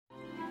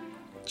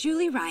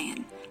Julie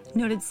Ryan,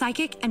 noted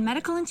psychic and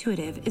medical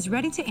intuitive, is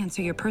ready to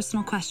answer your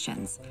personal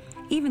questions,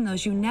 even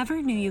those you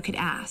never knew you could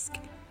ask.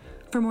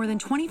 For more than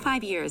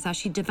 25 years, as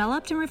she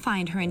developed and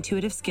refined her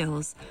intuitive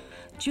skills,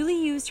 Julie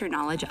used her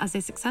knowledge as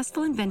a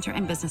successful inventor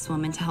and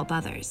businesswoman to help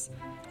others.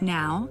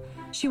 Now,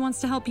 she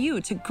wants to help you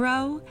to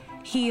grow,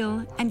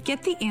 heal, and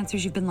get the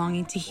answers you've been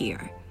longing to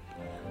hear.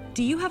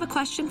 Do you have a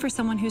question for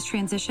someone who's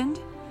transitioned?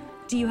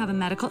 Do you have a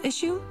medical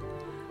issue?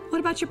 What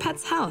about your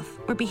pet's health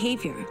or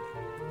behavior?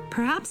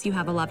 Perhaps you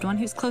have a loved one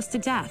who's close to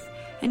death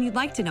and you'd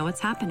like to know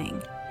what's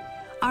happening.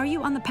 Are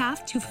you on the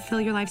path to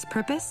fulfill your life's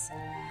purpose?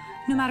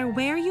 No matter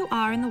where you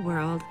are in the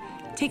world,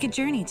 take a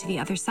journey to the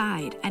other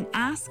side and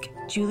ask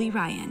Julie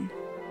Ryan.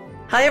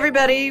 Hi,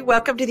 everybody.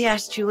 Welcome to the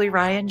Ask Julie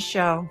Ryan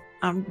Show.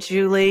 I'm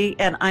Julie,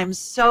 and I'm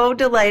so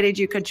delighted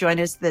you could join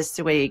us this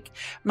week.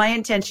 My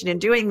intention in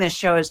doing this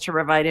show is to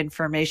provide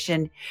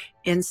information,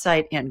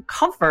 insight, and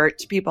comfort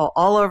to people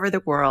all over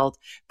the world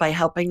by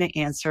helping to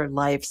answer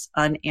life's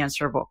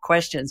unanswerable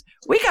questions.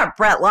 We got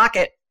Bret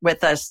Lockett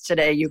with us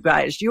today, you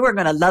guys. You are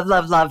going to love,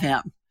 love, love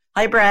him.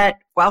 Hi, Bret.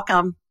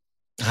 Welcome.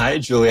 Hi,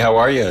 Julie. How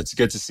are you? It's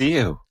good to see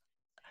you.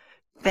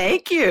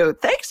 Thank you.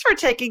 Thanks for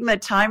taking the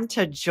time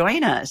to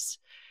join us.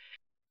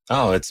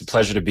 Oh, it's a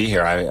pleasure to be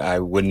here. I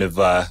wouldn't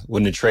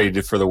have traded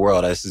it for the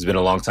world. This has been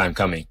a long time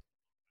coming.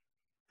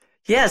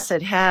 Yes,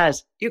 it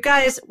has. You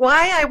guys,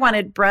 why I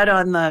wanted Bret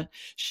on the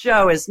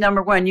show is,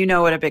 number one, you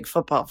know what a big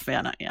football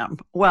fan I am.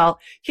 Well,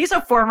 he's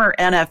a former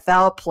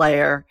NFL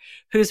player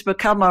who's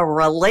become a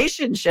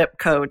relationship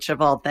coach,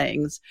 of all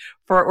things,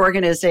 for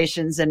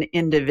organizations and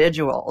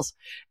individuals.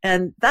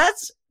 And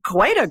that's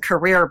quite a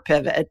career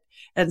pivot.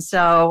 And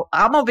so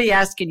I'm going to be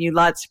asking you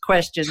lots of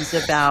questions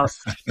about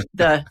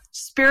the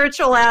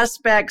spiritual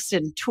aspects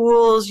and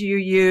tools you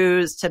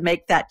use to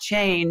make that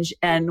change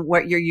and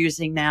what you're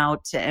using now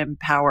to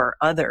empower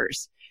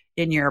others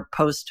in your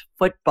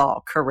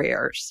post-football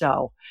career.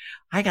 So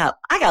I got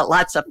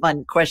lots of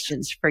fun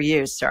questions for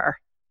you, sir.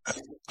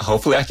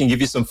 Hopefully I can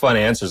give you some fun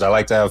answers. I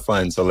like to have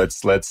fun. So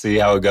let's see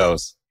how it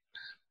goes.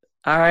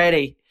 All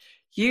righty.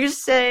 You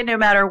say no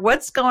matter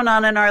what's going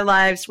on in our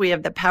lives, we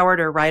have the power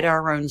to write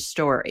our own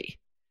story.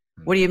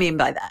 What do you mean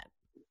by that?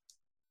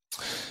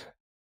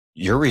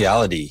 Your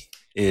reality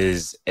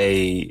is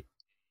a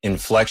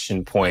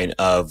inflection point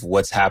of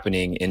what's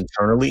happening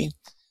internally,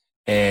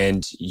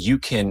 and you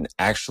can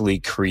actually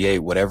create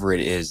whatever it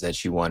is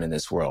that you want in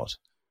this world,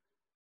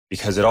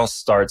 because it all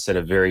starts at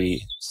a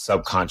very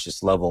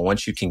subconscious level.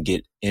 Once you can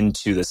get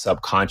into the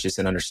subconscious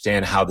and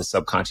understand how the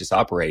subconscious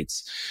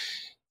operates,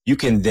 you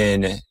can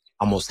then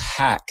almost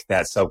hack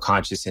that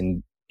subconscious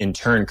and in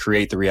turn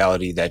create the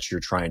reality that you're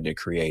trying to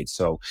create.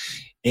 So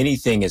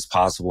anything is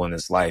possible in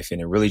this life,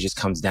 and it really just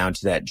comes down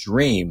to that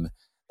dream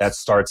that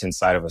starts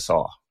inside of us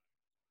all.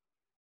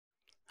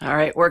 All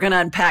right, we're going to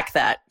unpack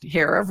that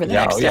here over the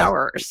next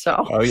hour or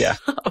so. Oh yeah,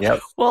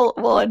 yep.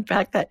 We'll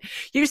unpack that.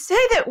 You say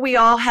that we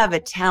all have a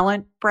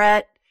talent,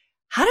 Bret.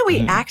 How do we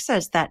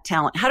access that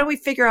talent? How do we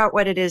figure out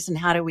what it is, and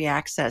how do we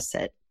access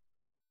it?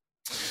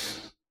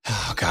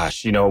 Oh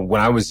gosh,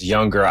 when I was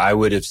younger, I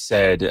would have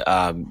said,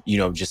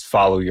 just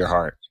follow your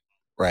heart.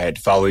 Right.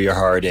 Follow your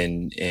heart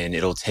and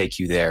it'll take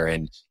you there.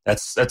 And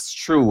that's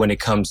true when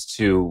it comes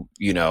to,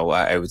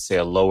 I would say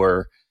a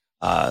lower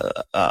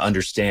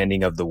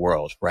understanding of the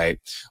world. Right.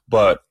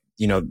 But,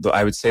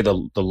 I would say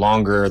the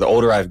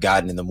older I've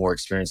gotten and the more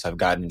experience I've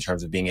gotten in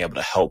terms of being able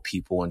to help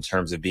people, in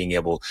terms of being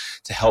able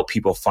to help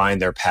people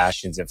find their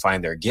passions and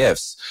find their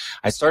gifts,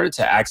 I started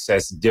to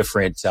access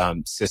different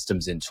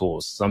systems and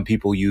tools. Some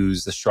people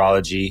use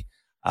astrology.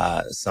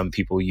 Some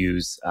people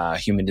use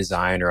human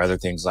design or other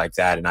things like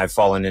that. And I've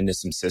fallen into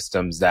some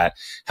systems that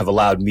have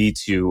allowed me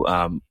to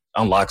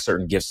unlock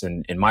certain gifts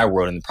in my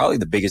world. And probably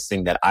the biggest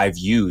thing that I've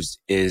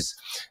used is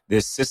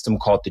this system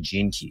called the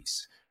Gene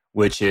Keys,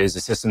 which is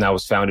a system that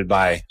was founded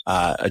by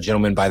a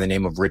gentleman by the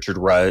name of Richard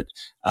Rudd,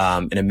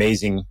 an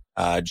amazing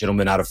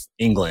gentleman out of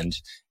England.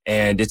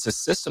 And it's a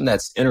system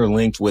that's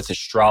interlinked with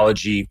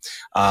astrology,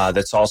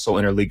 that's also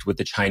interlinked with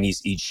the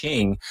Chinese I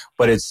Ching,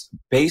 but it's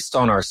based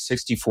on our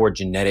 64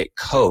 genetic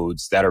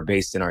codes that are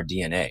based in our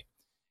DNA.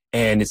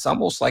 And it's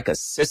almost like a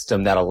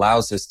system that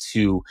allows us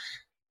to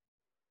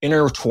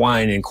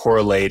intertwine and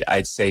correlate,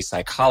 I'd say,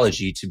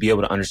 psychology to be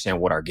able to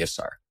understand what our gifts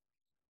are.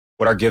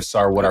 What our gifts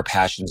are, what our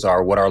passions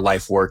are, what our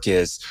life work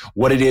is,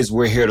 what it is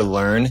we're here to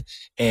learn,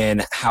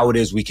 and how it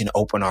is we can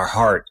open our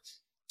heart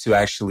to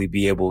actually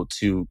be able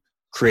to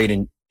create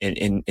and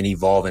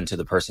evolve into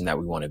the person that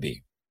we want to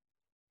be.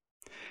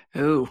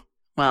 Ooh,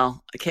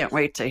 well, I can't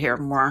wait to hear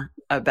more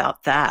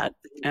about that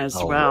as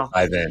well.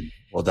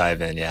 We'll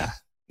dive in, yeah.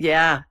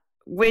 Yeah.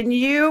 When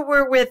you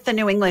were with the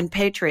New England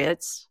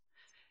Patriots,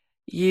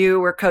 you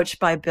were coached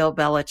by Bill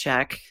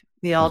Belichick,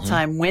 the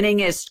all-time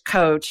winningest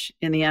coach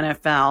in the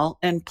NFL,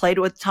 and played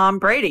with Tom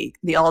Brady,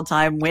 the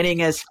all-time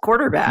winningest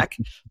quarterback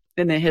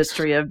in the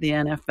history of the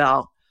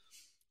NFL.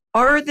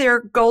 Are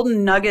there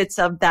golden nuggets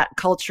of that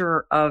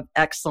culture of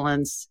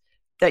excellence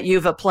that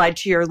you've applied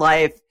to your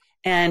life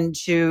and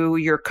to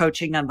your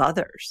coaching of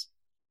others?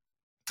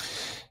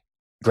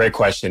 Great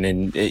question.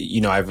 And,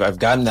 I've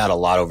gotten that a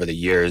lot over the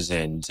years.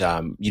 And,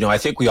 I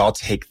think we all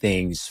take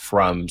things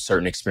from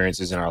certain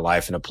experiences in our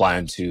life and apply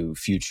them to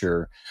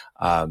future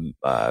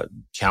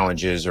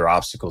challenges or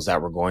obstacles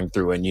that we're going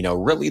through. And,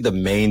 really the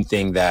main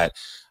thing that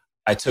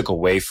I took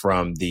away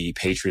from the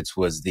Patriots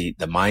was the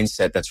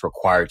mindset that's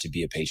required to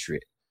be a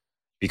Patriot.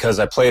 Because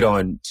I played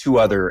on two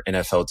other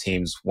NFL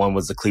teams. One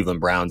was the Cleveland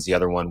Browns. The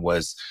other one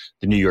was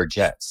the New York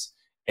Jets.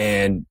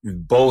 And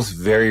both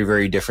very,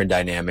 very different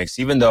dynamics,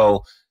 even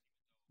though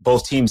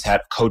both teams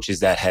had coaches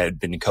that had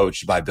been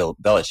coached by Bill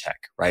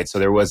Belichick, right? So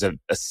there was a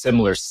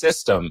similar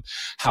system.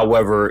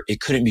 However,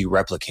 it couldn't be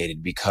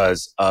replicated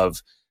because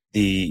of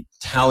the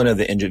talent of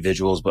the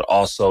individuals, but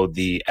also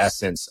the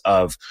essence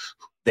of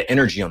the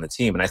energy on the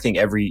team. And I think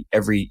every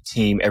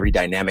team, every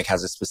dynamic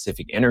has a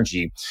specific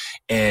energy.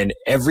 And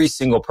every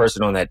single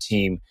person on that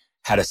team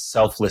had a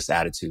selfless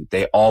attitude.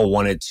 They all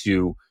wanted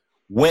to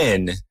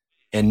win,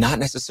 and not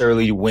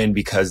necessarily win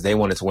because they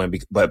wanted to win,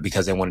 but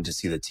because they wanted to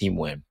see the team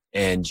win.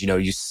 And,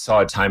 you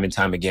saw it time and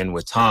time again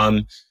with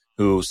Tom,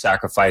 who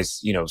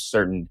sacrificed,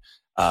 certain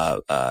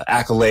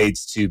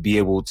accolades to be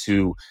able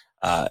to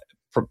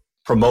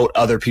promote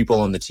other people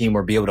on the team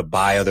or be able to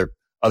buy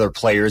other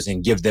players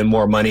and give them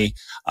more money.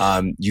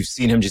 You've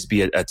seen him just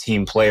be a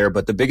team player.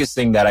 But the biggest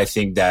thing that I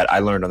think that I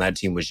learned on that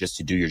team was just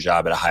to do your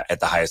job at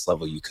the highest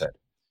level you could.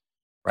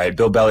 Right.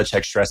 Bill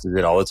Belichick stresses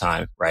it all the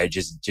time, right?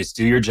 Just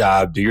do your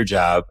job.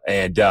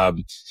 And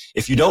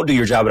if you don't do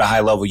your job at a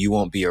high level, you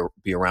won't be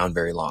around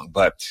very long.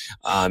 But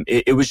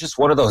it was just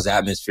one of those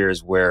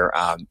atmospheres where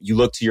you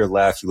look to your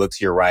left, you look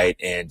to your right,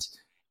 and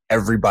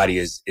everybody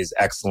is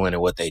excellent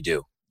at what they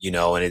do. And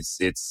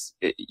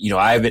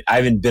I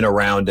haven't been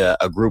around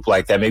a group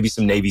like that. Maybe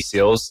some Navy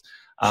SEALs,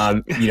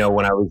 when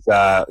I was,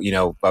 I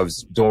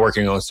was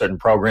working on certain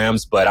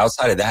programs, but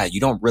outside of that, you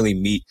don't really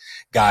meet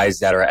guys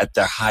that are at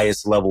the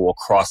highest level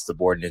across the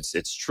board. And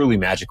it's truly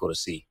magical to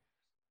see.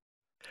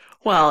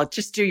 Well,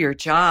 just do your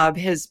job.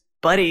 His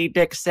buddy,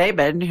 Nick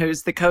Saban,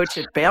 who's the coach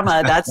at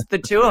Bama, that's the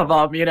two of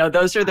them.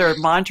 Those are their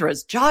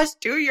mantras. Just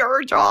do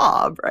your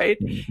job, right?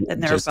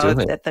 And they're Just both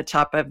at the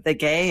top of the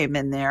game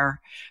in their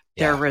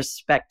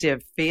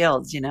respective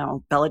fields.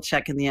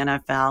 Belichick in the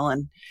NFL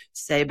and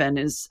Saban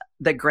is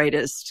the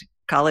greatest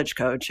college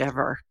coach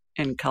ever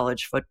in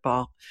college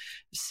football.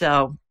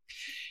 So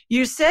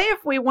you say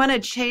if we want to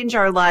change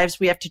our lives,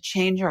 we have to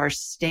change our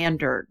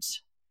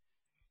standards.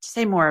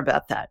 Say more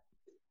about that.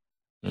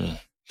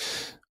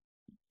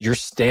 Your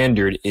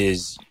standard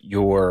is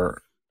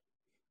your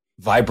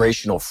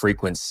vibrational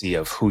frequency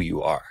of who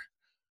you are,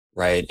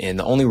 right? And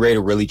the only way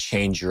to really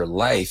change your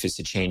life is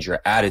to change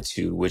your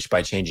attitude, which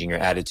by changing your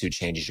attitude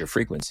changes your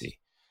frequency.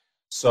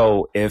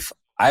 So if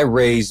I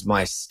raise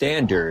my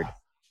standard,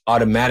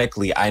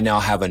 automatically I now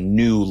have a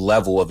new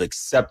level of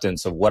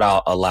acceptance of what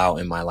I'll allow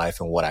in my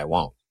life and what I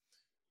won't.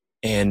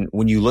 And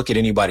when you look at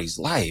anybody's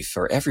life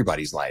or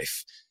everybody's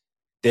life,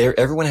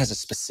 everyone has a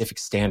specific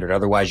standard.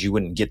 Otherwise, you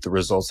wouldn't get the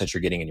results that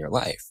you're getting in your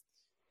life.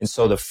 And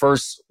so the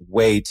first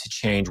way to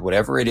change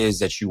whatever it is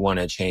that you want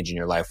to change in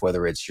your life,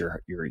 whether it's your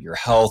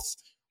health,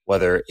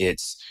 whether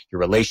it's your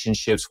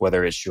relationships,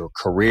 whether it's your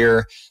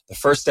career, the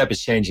first step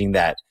is changing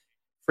that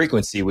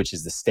frequency, which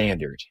is the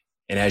standard.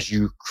 And as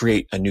you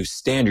create a new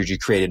standard, you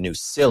create a new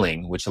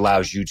ceiling, which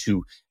allows you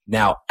to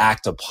now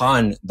act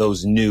upon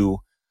those new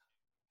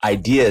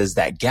ideas,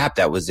 that gap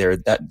that was there.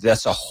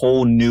 That's a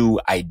whole new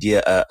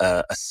idea,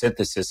 a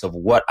synthesis of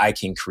what I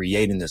can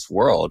create in this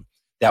world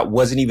that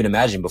wasn't even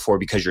imagined before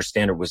because your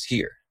standard was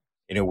here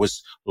and it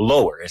was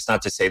lower. It's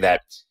not to say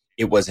that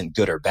it wasn't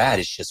good or bad.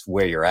 It's just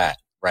where you're at,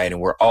 right?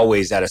 And we're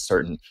always at a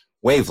certain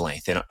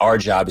wavelength. And our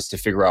job is to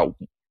figure out,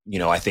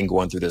 I think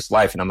going through this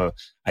life, and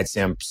I'd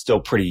say I'm still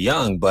pretty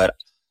young, but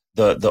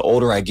the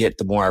older I get,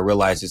 the more I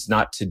realize it's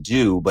not to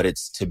do, but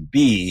it's to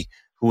be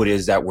who it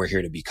is that we're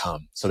here to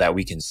become so that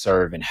we can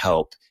serve and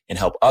help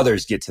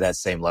others get to that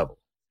same level.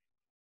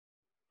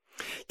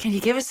 Can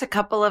you give us a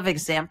couple of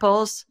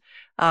examples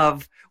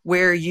of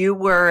where you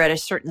were at a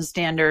certain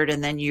standard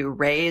and then you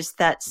raised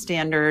that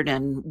standard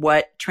and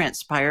what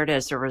transpired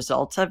as a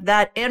result of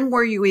that? And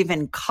were you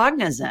even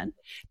cognizant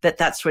that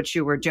that's what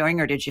you were doing,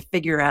 or did you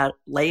figure out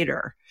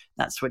later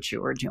that's what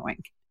you were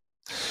doing?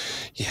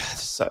 Yeah.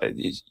 So,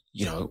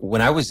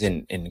 when I was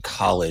in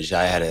college,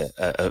 I had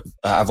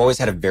I've always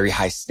had a very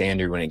high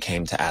standard when it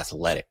came to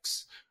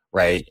athletics.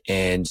 Right.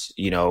 And,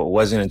 it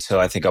wasn't until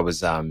I think it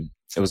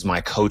was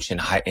my coach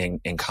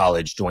in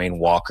college, Dwayne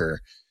Walker,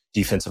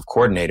 defensive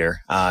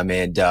coordinator.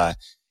 And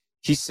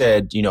he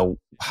said,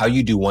 how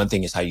you do one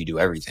thing is how you do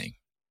everything.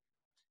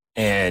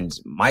 And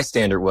my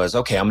standard was,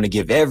 okay, I'm going to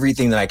give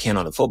everything that I can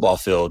on the football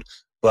field,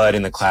 but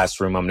in the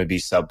classroom, I'm going to be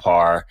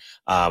subpar.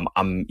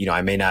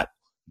 I may not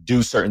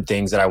do certain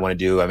things that I want to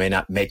do. I may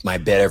not make my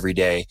bed every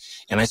day.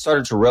 And I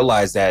started to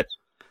realize that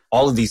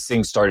all of these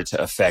things started to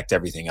affect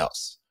everything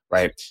else,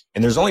 right?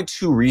 And there's only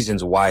two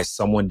reasons why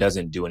someone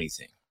doesn't do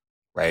anything,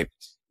 right?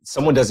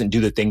 Someone doesn't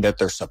do the thing that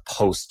they're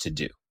supposed to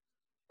do,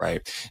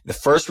 right? The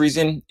first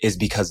reason is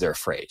because they're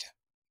afraid,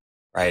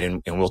 right?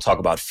 And we'll talk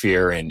about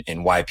fear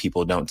and why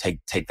people don't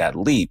take that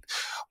leap.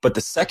 But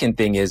the second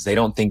thing is they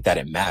don't think that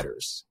it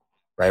matters,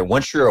 right?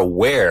 Once you're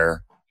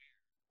aware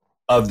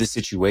of the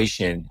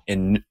situation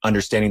and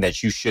understanding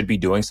that you should be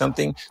doing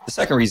something, the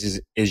second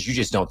reason is you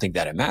just don't think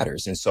that it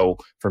matters. And so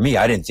for me,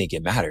 I didn't think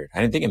it mattered.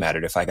 I didn't think it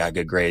mattered if I got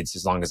good grades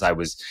as long as I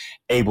was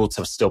able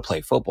to still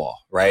play football,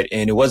 right?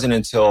 And it wasn't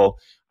until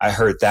I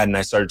heard that and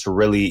I started to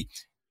really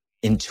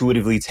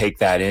intuitively take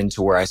that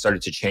into where I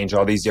started to change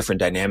all these different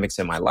dynamics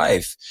in my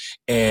life.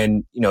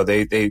 And,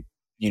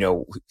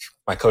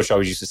 my coach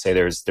always used to say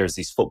there's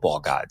these football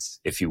gods,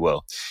 if you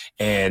will,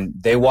 and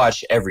they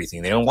watch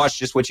everything. They don't watch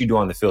just what you do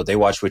on the field. They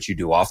watch what you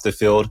do off the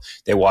field.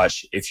 They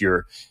watch if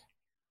you're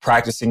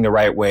practicing the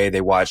right way.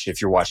 They watch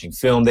if you're watching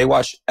film. They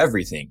watch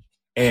everything.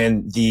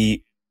 And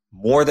the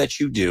more that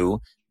you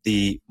do,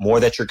 the more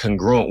that you're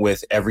congruent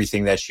with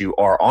everything that you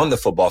are on the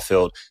football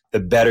field, the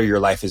better your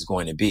life is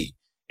going to be.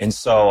 And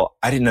so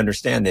I didn't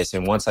understand this.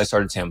 And once I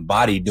started to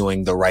embody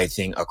doing the right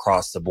thing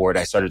across the board,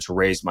 I started to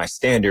raise my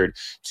standard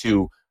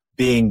to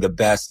being the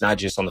best, not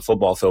just on the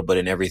football field, but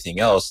in everything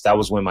else. That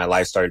was when my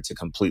life started to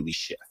completely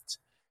shift.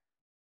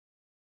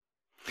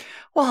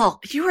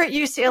 Well, you were at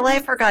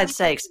UCLA, for God's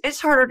sakes.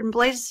 It's harder than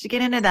blazes to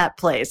get into that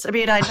place. I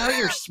mean, I know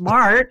you're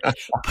smart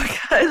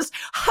because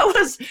I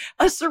was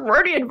a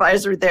sorority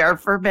advisor there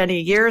for many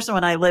years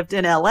when I lived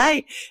in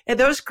LA. And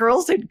those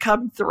girls had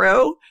come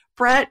through,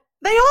 Bret,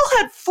 they all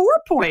had 4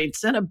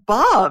 points and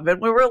above.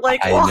 And we were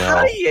like, well,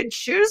 how do you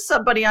choose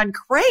somebody on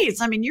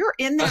grades? I mean, you're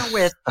in there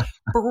with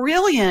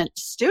brilliant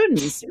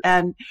students.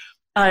 And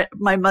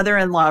my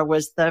mother-in-law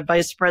was the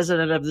vice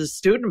president of the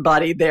student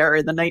body there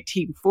in the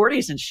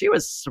 1940s, and she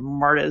was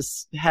smart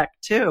as heck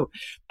too.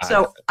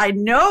 So I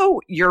know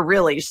you're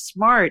really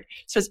smart.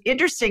 So it's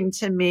interesting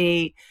to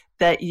me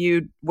that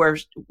you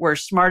were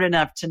smart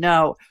enough to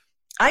know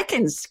I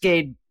can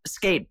skate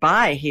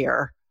by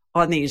here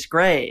on these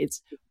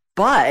grades.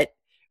 But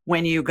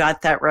when you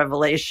got that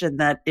revelation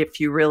that if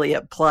you really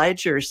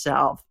applied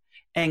yourself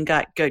and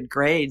got good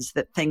grades,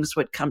 that things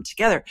would come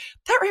together.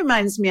 That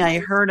reminds me, I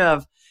heard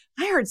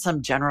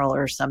some general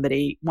or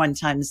somebody one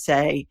time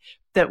say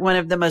that one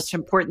of the most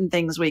important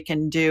things we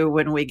can do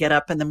when we get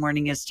up in the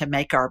morning is to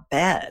make our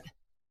bed.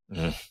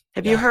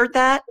 Have you heard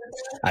that?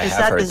 Is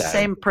that the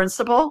same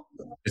principle?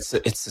 It's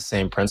the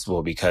same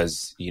principle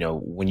because,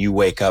 when you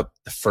wake up,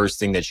 the first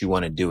thing that you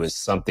want to do is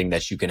something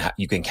that you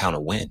can count a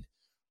win,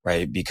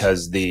 right?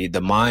 Because the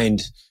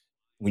mind,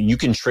 when you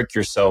can trick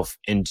yourself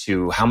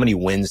into how many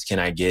wins can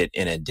I get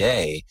in a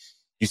day,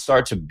 you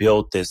start to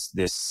build this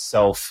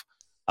self,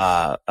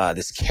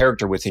 this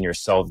character within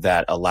yourself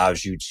that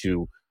allows you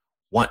to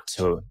want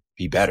to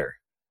be better.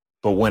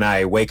 But when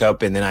I wake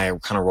up and then I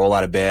kind of roll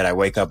out of bed, I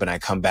wake up and I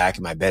come back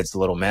and my bed's a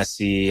little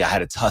messy. I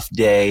had a tough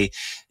day.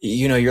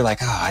 You're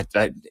like,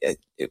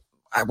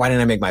 why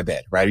didn't I make my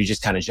bed? Right? You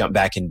just kind of jump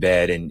back in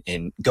bed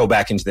and go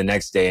back into the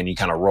next day and you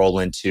kind of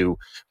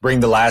bring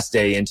the last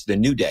day into the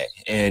new day.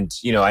 And,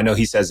 I know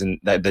he says in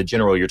the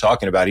general you're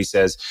talking about, he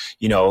says,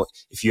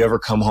 if you ever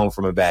come home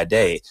from a bad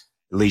day,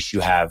 at least you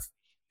have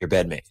your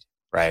bed made.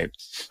 Right.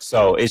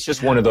 So it's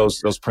just one of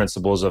those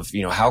principles of,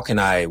 how can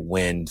I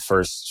win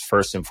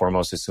first and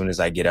foremost as soon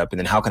as I get up? And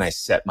then how can I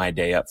set my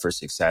day up for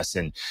success?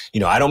 And,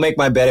 I don't make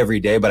my bed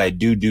every day, but I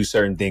do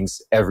certain things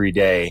every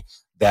day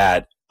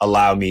that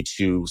allow me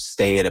to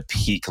stay at a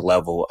peak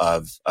level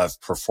of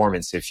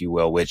performance, if you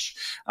will, which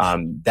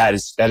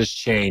that has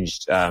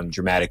changed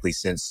dramatically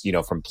since,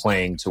 from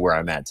playing to where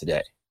I'm at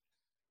today.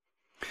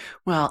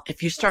 Well,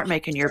 if you start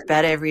making your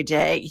bed every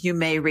day, you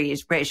may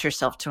raise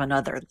yourself to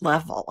another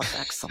level of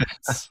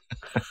excellence.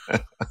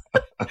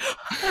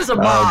 As a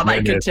mom,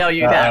 I can tell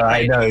you that.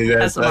 I know.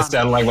 That sounds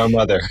like my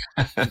mother.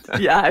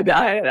 Yeah,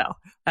 I know.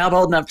 I'm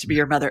old enough to be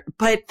your mother.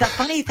 But the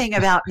funny thing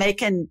about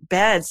making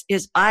beds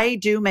is I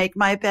do make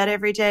my bed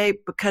every day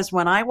because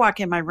when I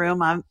walk in my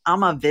room,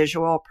 I'm a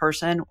visual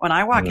person. When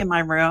I walk in my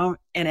room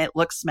and it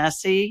looks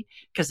messy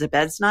because the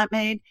bed's not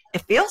made,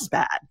 it feels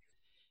bad.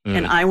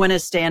 And I want to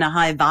stay in a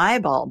high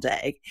vibe all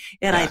day.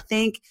 And I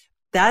think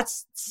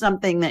that's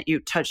something that you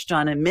touched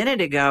on a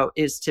minute ago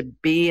is to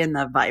be in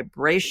the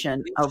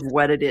vibration of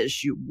what it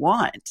is you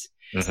want.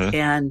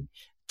 And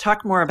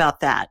talk more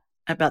about that,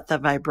 about the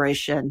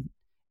vibration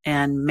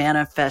and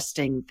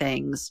manifesting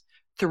things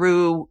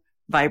through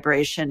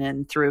vibration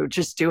and through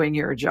just doing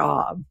your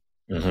job.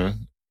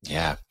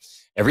 Yeah.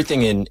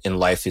 Everything in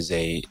life is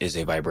a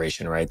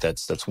vibration, right?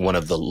 That's one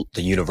of the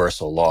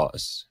universal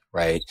laws.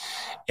 Right.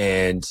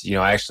 And,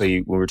 actually,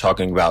 when we're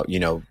talking about,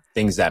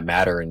 things that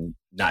matter and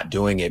not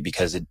doing it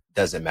because it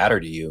doesn't matter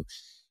to you,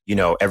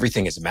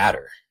 everything is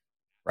matter.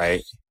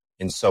 Right.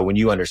 And so when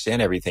you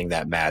understand everything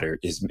that matter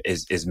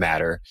is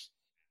matter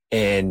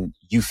and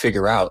you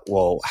figure out,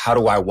 well, how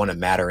do I want to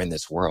matter in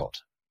this world?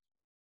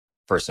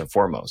 First and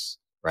foremost.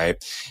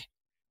 Right.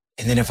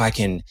 And then if I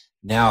can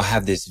now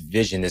have this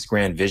vision, this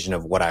grand vision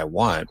of what I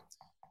want,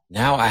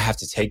 now I have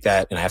to take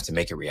that and I have to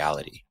make it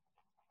reality.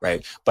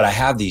 Right. But I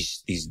have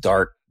these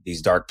dark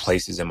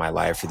places in my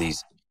life or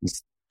these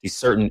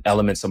certain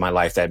elements of my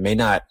life that may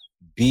not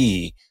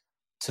be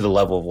to the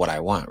level of what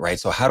I want. Right.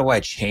 So how do I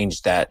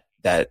change that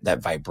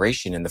that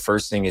vibration. And the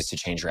first thing is to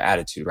change your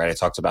attitude, right? I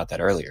talked about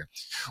that earlier.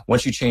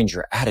 Once you change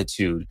your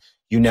attitude,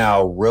 you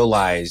now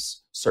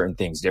realize certain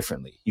things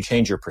differently. You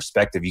change your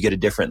perspective. You get a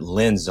different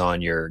lens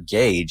on your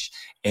gauge,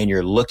 and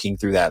you're looking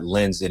through that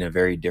lens in a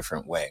very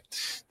different way.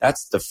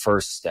 That's the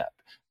first step.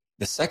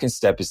 The second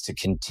step is to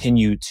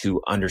continue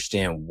to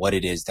understand what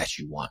it is that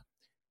you want,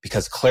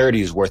 because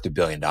clarity is worth $1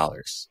 billion.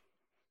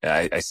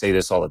 I say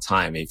this all the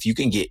time. If you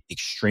can get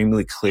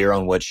extremely clear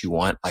on what you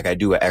want, like I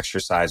do an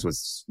exercise with,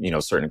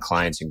 certain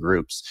clients and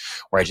groups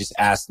where I just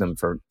ask them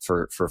for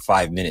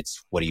 5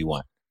 minutes, what do you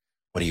want?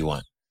 What do you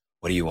want?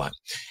 What do you want?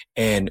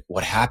 And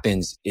what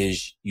happens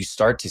is you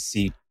start to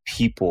see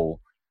people,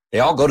 they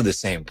all go to the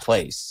same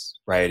place,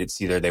 right?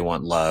 It's either they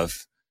want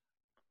love,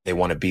 they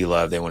want to be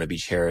loved, they want to be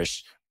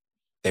cherished,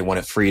 they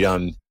want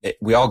freedom.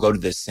 We all go to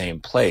the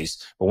same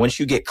place. But once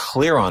you get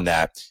clear on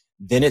that,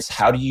 then it's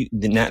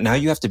now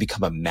you have to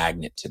become a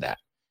magnet to that.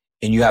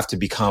 And you have to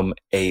become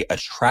a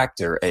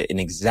attractor, an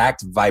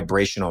exact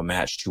vibrational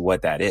match to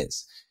what that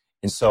is.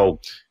 And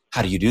so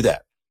how do you do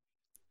that?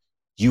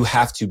 You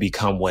have to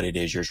become what it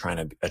is you're trying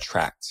to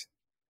attract.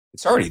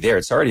 It's already there.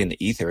 It's already in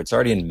the ether. It's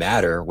already in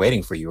matter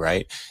waiting for you,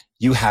 right?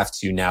 You have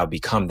to now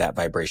become that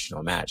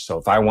vibrational match. So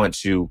if I want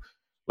to,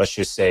 let's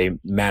just say,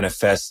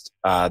 manifest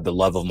the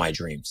love of my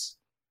dreams,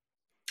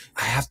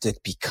 I have to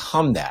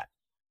become that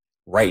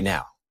right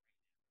now.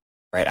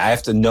 Right. I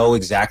have to know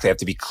exactly. I have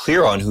to be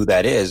clear on who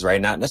that is, right?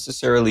 Not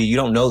necessarily, you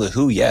don't know the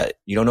who yet.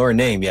 You don't know her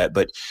name yet,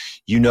 but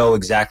you know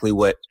exactly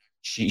what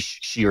she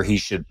or he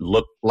should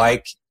look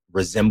like,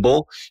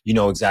 resemble. You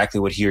know exactly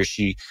what he or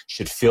she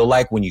should feel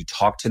like when you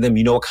talk to them.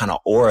 You know what kind of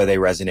aura they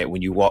resonate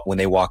when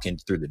they walk in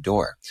through the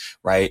door,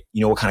 right? You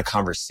know what kind of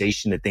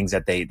conversation, the things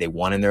that they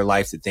want in their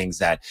life, the things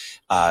that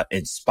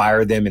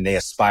inspire them and they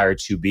aspire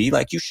to be.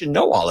 Like, you should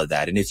know all of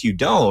that. And if you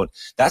don't,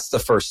 that's the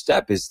first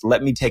step, is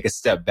let me take a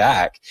step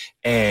back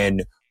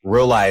and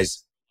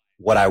realize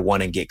what I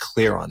want and get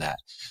clear on that.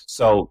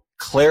 So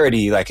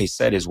clarity, like I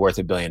said, is worth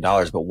 $1 billion.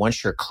 But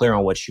once you're clear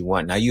on what you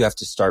want, now you have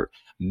to start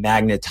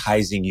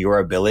magnetizing your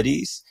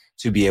abilities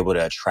to be able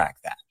to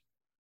attract that.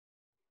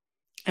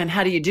 And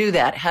how do you do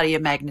that? How do you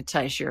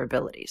magnetize your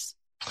abilities?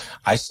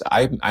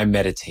 I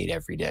meditate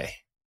every day.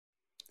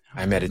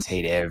 I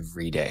meditate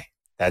every day.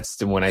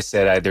 That's when I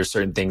said there's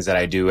certain things that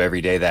I do every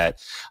day that,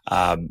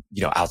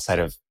 outside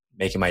of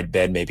making my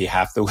bed maybe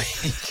half the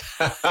week.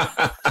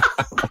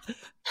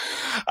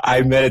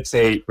 I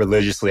meditate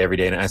religiously every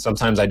day. And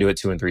sometimes I do it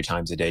 2 and 3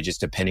 times a day, just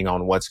depending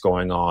on what's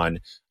going on,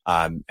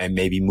 and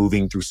maybe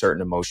moving through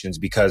certain emotions,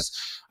 because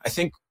I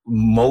think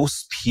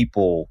most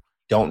people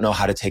don't know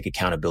how to take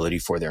accountability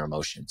for their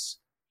emotions.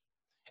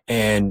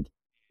 And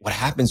what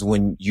happens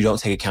when you don't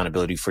take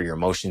accountability for your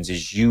emotions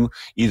is you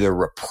either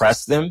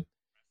repress them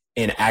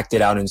and act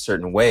it out in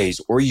certain ways,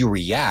 or you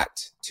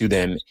react to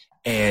them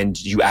and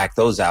you act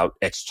those out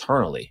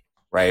externally,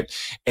 right?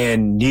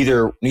 And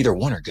neither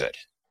one are good.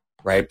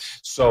 Right.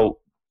 So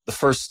the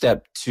first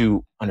step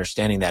to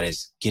understanding that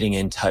is getting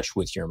in touch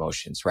with your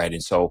emotions. Right.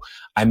 And so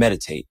I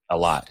meditate a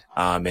lot.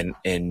 And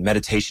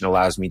meditation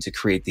allows me to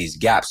create these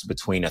gaps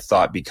between a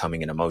thought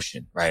becoming an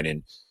emotion. Right.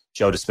 And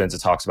Joe Dispenza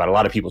talks about it. A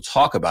lot of people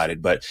talk about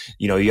it, but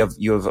you have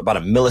about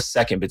a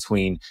millisecond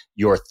between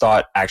your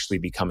thought actually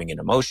becoming an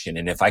emotion.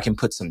 And if I can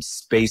put some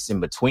space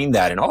in between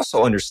that, and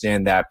also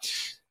understand that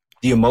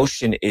the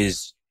emotion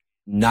is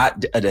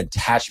not an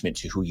attachment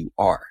to who you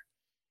are.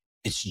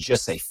 It's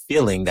just a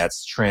feeling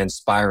that's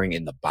transpiring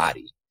in the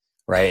body,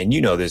 right? And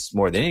you know this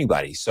more than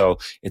anybody. So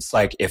it's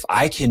like, if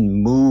I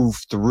can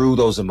move through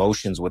those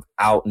emotions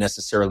without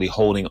necessarily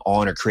holding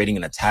on or creating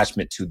an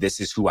attachment to this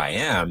is who I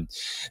am,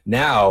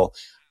 now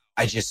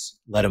I just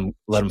let them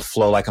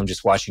flow like I'm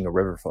just watching a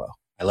river flow.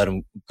 I let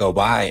them go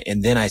by,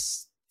 and then I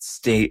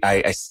stay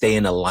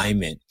in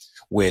alignment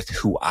with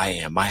who I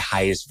am, my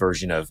highest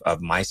version of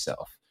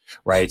myself,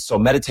 right? So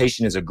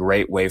meditation is a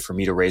great way for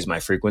me to raise my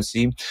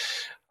frequency.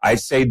 I'd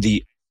say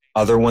the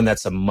other one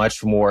that's a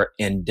much more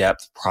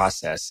in-depth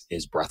process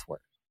is breath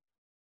work.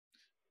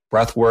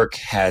 Breath work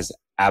has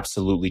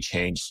absolutely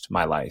changed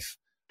my life.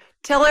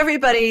 Tell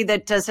everybody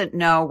that doesn't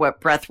know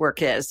what breath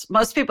work is.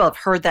 Most people have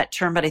heard that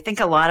term, but I think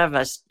a lot of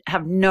us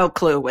have no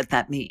clue what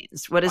that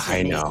means. What does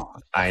it mean?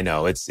 I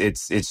know. It's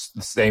the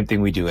same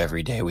thing we do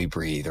every day. We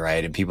breathe,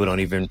 right? And people don't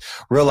even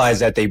realize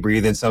that they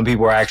breathe. And some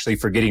people are actually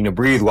forgetting to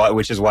breathe,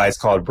 which is why it's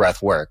called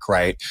breath work,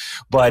 right?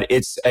 But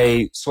it's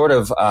a sort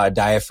of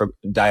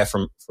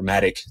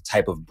diaphragmatic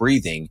type of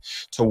breathing,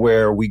 to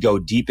where we go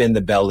deep in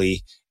the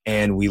belly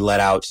and we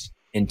let out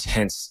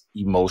intense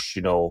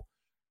emotional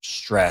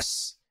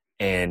stress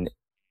and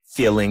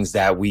feelings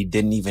that we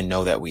didn't even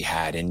know that we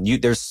had. And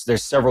there's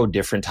several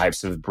different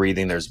types of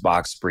breathing. There's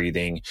box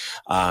breathing.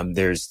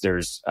 There's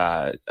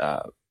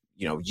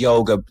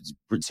yoga,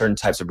 certain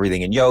types of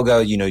breathing in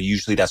yoga.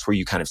 Usually that's where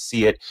you kind of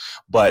see it.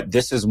 But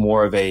this is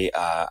more of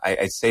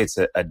I'd say it's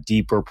a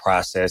deeper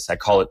process. I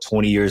call it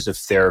 20 years of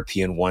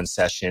therapy in one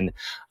session.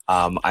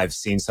 I've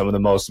seen some of the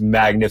most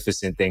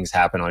magnificent things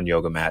happen on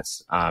yoga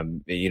mats,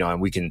 and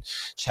we can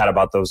chat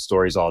about those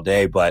stories all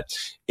day, but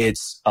it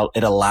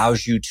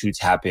allows you to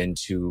tap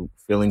into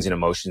feelings and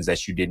emotions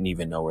that you didn't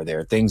even know were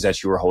there, things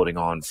that you were holding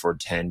on for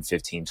 10,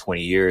 15,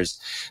 20 years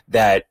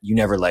that you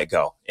never let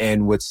go.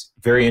 And what's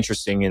very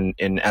interesting,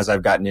 and as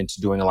I've gotten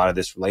into doing a lot of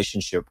this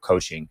relationship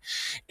coaching,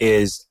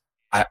 is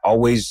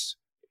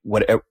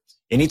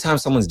anytime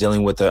someone's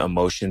dealing with an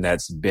emotion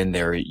that's been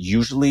there, it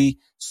usually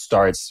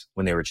starts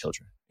when they were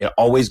children. It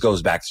always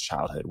goes back to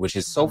childhood, which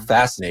is so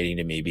fascinating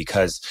to me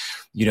because,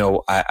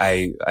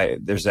 I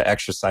there's an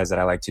exercise that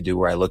I like to do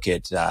where I look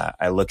at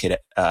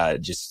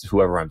just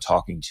whoever I'm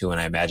talking to and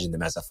I imagine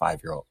them as a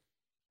 5-year-old,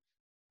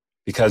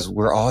 because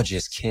we're all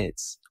just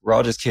kids. We're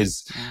all just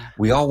kids.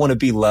 We all want to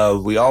be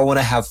loved. We all want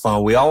to have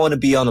fun. We all want to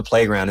be on the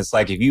playground. It's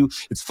like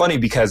it's funny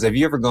because have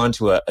you ever gone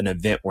to an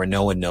event where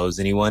no one knows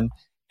anyone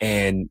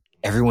and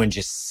everyone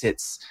just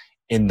sits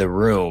in the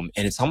room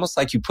and it's almost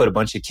like you put a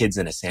bunch of kids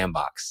in a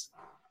sandbox.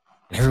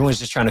 Everyone's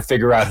just trying to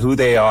figure out who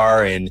they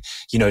are. And,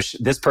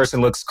 this person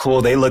looks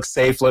cool. They look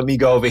safe. Let me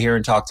go over here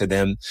and talk to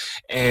them.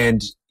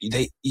 And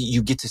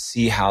you get to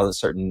see how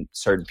certain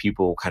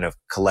people kind of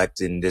collect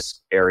in this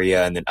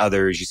area. And then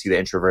others, you see the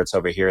introverts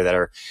over here that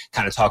are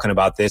kind of talking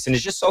about this. And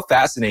it's just so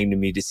fascinating to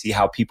me to see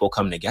how people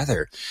come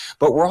together.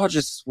 But we're all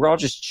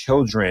just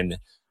children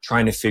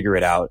trying to figure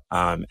it out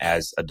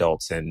as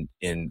adults. And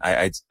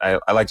I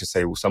like to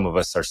say some of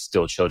us are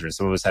still children.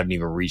 Some of us haven't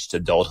even reached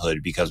adulthood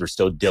because we're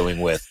still dealing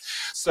with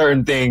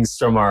certain things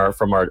from our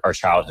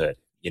childhood,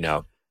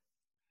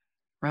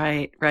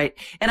 Right.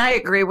 And I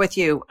agree with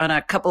you on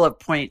a couple of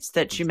points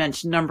that you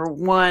mentioned. Number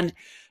one,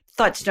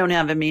 thoughts don't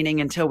have a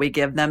meaning until we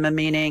give them a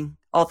meaning.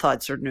 All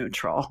thoughts are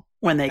neutral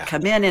when they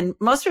come in. And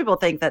most people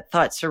think that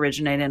thoughts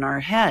originate in our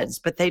heads,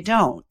 but they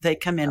don't. They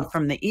come in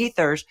from the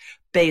ethers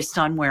based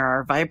on where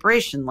our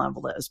vibration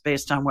level is,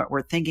 based on what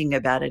we're thinking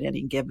about at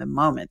any given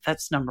moment.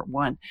 That's number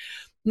one.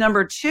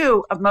 Number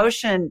two,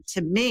 emotion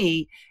to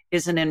me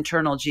is an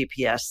internal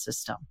GPS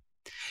system.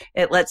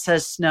 It lets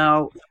us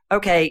know,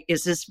 okay,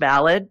 is this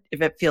valid?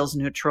 If it feels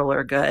neutral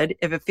or good.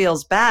 If it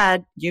feels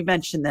bad, you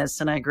mentioned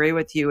this and I agree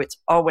with you, it's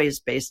always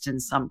based in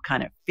some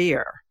kind of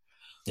fear.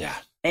 Yeah.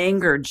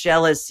 Anger,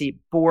 jealousy,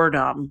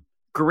 boredom,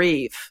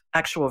 grief,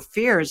 actual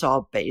fear is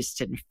all based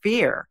in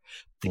fear.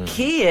 The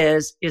key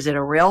is it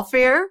a real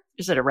fear?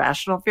 Is it a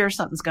rational fear?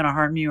 Something's going to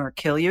harm you or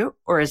kill you?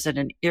 Or is it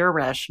an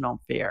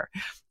irrational fear?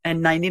 And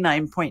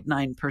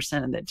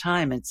 99.9% of the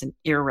time, it's an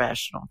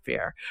irrational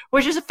fear,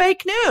 which is a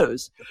fake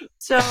news.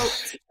 So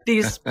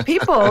these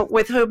people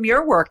with whom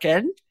you're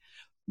working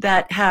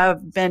that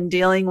have been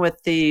dealing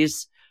with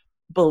these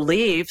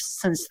beliefs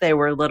since they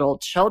were little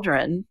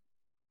children,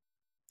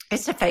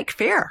 it's a fake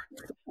fear.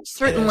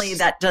 Certainly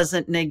that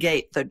doesn't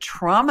negate the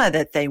trauma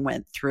that they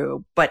went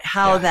through, but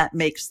how that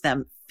makes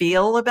them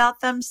feel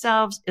about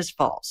themselves is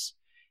false.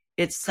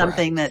 It's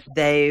something that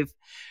they've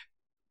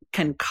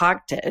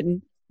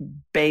concocted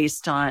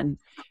based on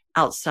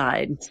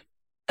outside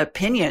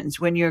opinions.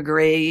 When you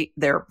agree,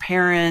 their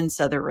parents,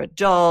 other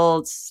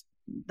adults,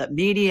 the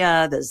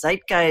media, the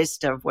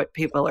zeitgeist of what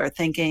people are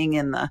thinking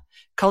in the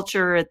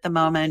culture at the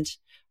moment,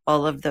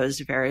 all of those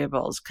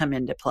variables come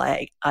into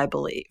play, I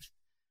believe.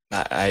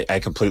 I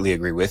completely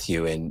agree with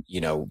you. And,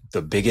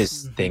 the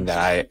biggest thing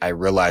that I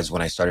realized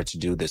when I started to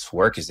do this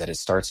work is that it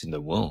starts in the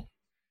womb.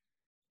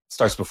 It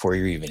starts before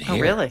you're even here. Oh,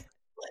 really?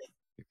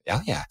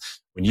 Yeah.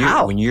 When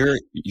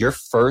your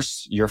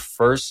first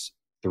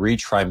 3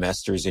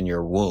 trimesters in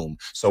your womb.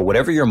 So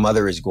whatever your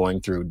mother is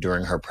going through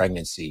during her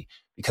pregnancy,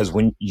 because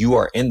when you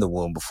are in the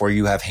womb, before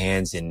you have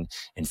hands and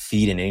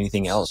feet and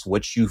anything else,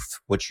 what you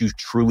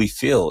truly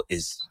feel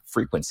is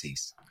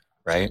frequencies.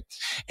 Right.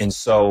 And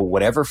so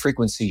whatever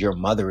frequency your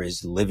mother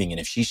is living in,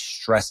 if she's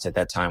stressed at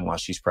that time while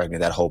she's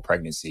pregnant, that whole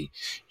pregnancy,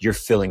 you're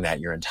feeling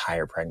that your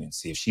entire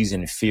pregnancy. If she's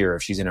in fear,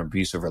 if she's in an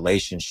abusive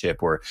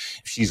relationship, or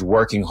if she's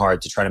working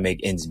hard to try to make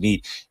ends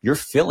meet, you're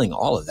feeling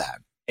all of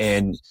that.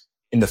 And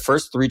in the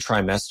first 3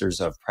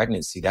 trimesters of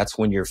pregnancy, that's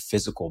when your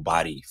physical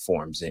body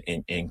forms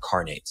and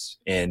incarnates.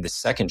 And the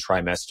second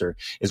trimester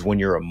is when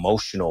your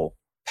emotional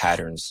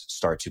patterns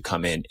start to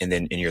come in. And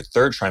then in your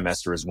third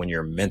trimester is when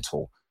your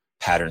mental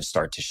patterns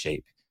start to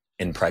shape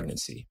in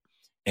pregnancy.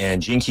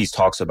 And Gene Keys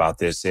talks about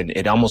this, and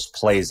it almost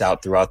plays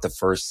out throughout the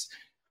first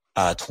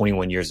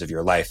 21 years of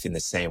your life in the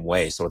same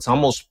way. So it's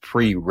almost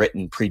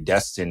pre-written,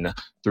 predestined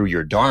through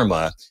your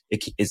dharma.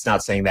 It's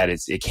not saying that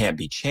it can't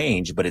be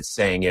changed, but it's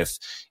saying if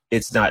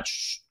it's not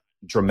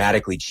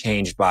dramatically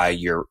changed by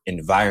your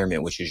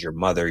environment, which is your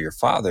mother, your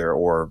father,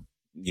 or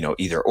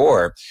either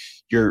or,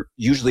 you're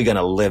usually going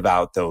to live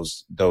out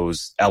those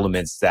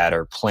elements that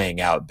are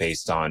playing out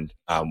based on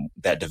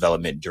that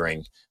development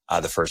during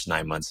the first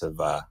 9 months of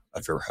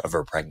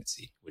her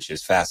pregnancy, which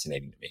is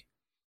fascinating to me.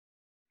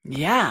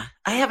 Yeah,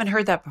 I haven't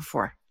heard that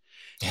before.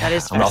 Yeah, that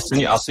is.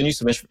 I'll send you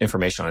some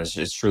information on it.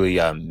 It's truly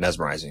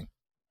mesmerizing.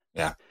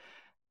 Yeah.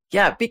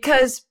 Yeah,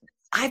 because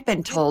I've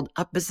been told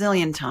a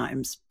bazillion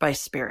times by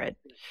spirit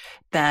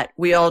that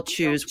we all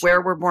choose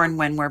where we're born,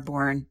 when we're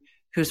born,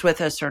 who's with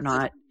us or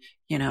not.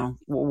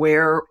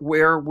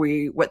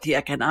 what the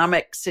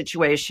economic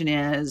situation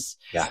is.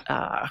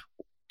 Yeah.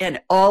 And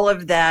all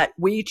of that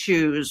we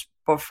choose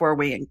before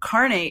we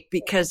incarnate,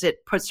 because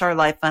it puts our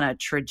life on a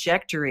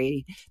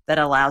trajectory that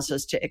allows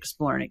us to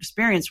explore and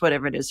experience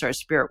whatever it is our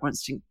spirit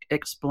wants to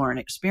explore and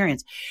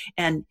experience.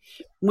 And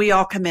we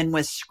all come in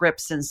with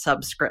scripts and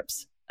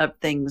subscripts of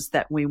things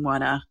that we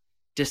want to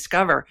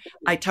discover.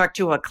 I talked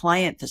to a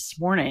client this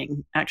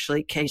morning,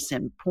 actually, case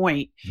in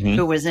point,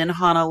 who was in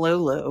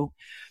Honolulu,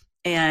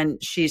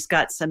 and she's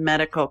got some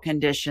medical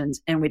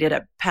conditions, and we did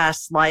a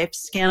past life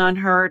scan on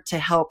her to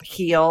help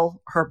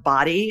heal her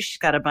body. She's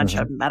got a bunch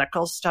of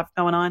medical stuff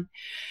going on.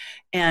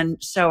 And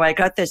so I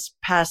got this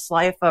past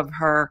life of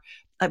her.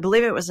 I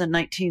believe it was in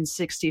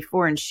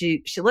 1964, and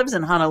she lives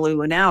in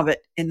Honolulu now, but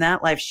in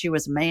that life, she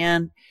was a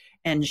man,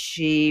 and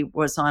she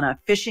was on a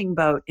fishing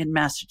boat in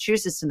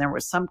Massachusetts, and there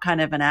was some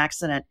kind of an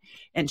accident,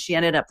 and she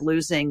ended up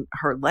losing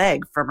her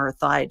leg from her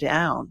thigh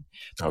down.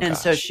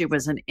 So she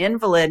was an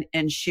invalid,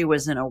 and she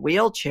was in a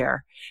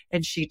wheelchair.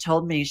 And she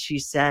told me, she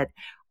said,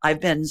 I've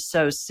been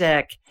so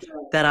sick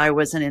that I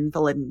was an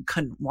invalid and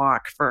couldn't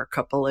walk for a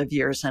couple of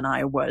years, and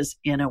I was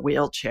in a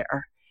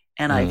wheelchair.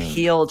 And I've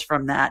healed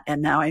from that,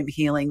 and now I'm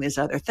healing these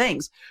other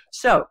things.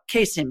 So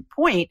case in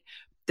point,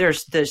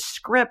 there's this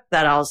script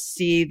that I'll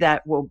see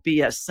that will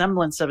be a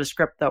semblance of a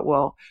script that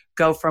will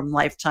go from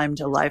lifetime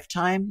to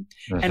lifetime.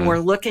 And we're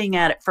looking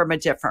at it from a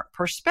different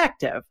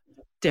perspective,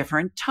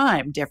 different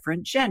time,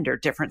 different gender,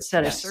 different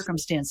set of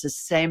circumstances,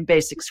 same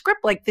basic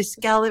script, like this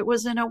gal that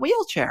was in a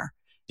wheelchair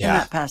in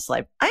that past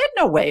life. I had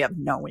no way of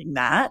knowing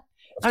that.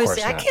 I was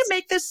saying, I can't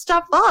make this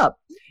stuff up.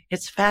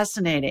 It's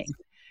fascinating.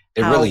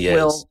 It really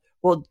is.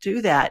 We'll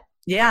do that.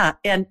 Yeah.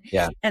 And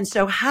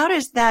so how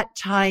does that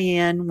tie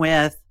in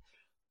with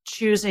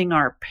choosing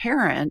our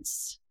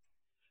parents?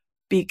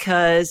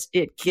 Because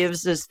it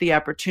gives us the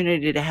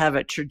opportunity to have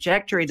a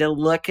trajectory to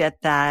look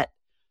at that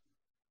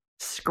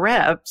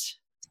script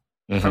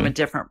from a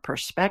different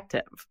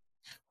perspective.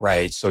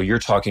 Right. So you're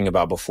talking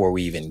about before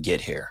we even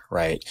get here,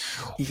 right?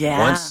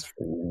 Yeah.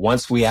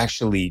 Once we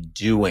actually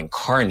do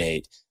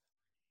incarnate,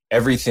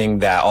 everything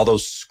that all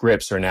those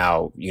scripts are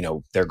now,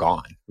 they're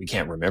gone. We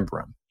can't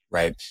remember them.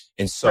 Right.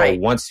 And so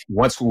once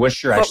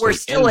you're actually, but we're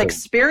still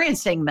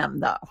experiencing them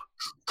though.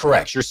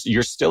 Correct.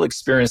 You're still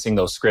experiencing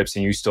those scripts,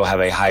 and you still have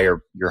a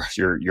higher,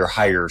 your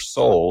higher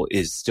soul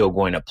is still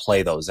going to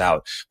play those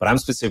out. But I'm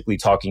specifically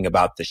talking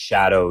about the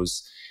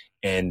shadows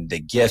and the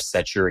gifts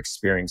that you're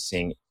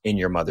experiencing in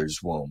your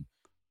mother's womb.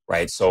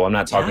 Right. So I'm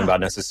not talking about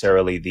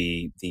necessarily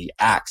the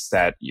acts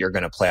that you're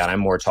going to play out. I'm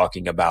more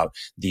talking about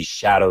the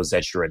shadows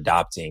that you're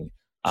adopting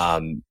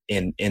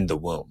in the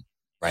womb.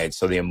 Right.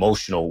 So the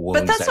emotional wounds.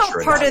 But that's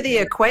all part of the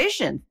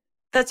equation.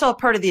 That's all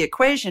part of the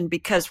equation,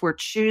 because we're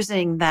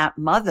choosing that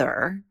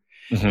mother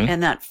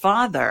and that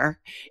father,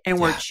 and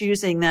we're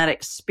choosing that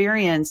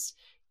experience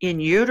in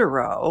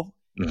utero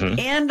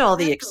and all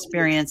the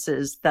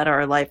experiences that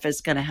our life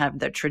is going to have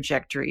the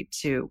trajectory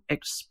to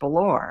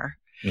explore.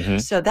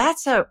 So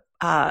that's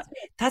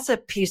a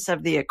piece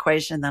of the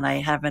equation that I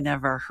haven't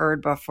ever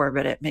heard before,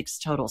 but it makes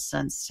total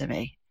sense to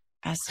me.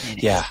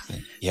 Fascinating.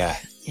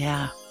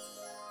 Yeah.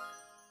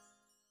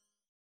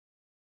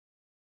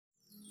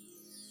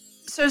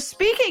 So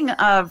speaking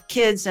of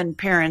kids and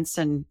parents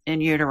and in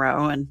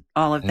utero and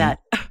all of that,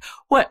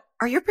 what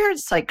are your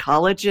parents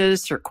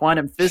psychologists or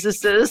quantum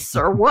physicists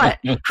or what?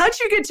 How'd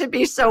you get to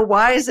be so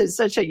wise at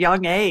such a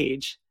young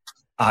age?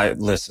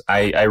 Listen,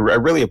 I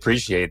really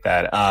appreciate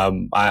that.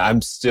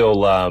 I'm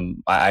still,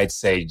 I'd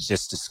say,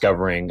 just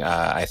discovering,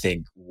 I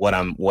think what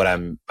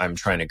I'm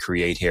trying to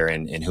create here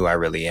and who I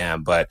really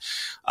am. But,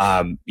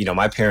 my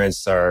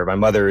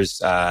mother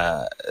is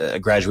a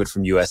graduate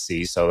from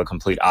USC, so the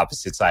complete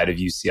opposite side of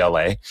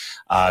UCLA.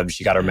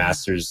 She got her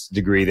master's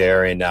degree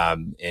there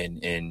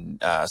in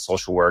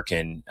social work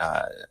and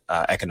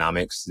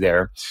economics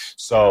there.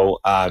 So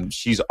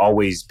she's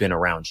always been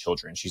around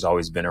children. She's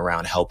always been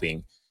around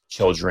helping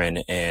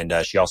children. And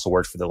she also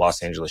worked for the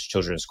Los Angeles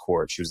Children's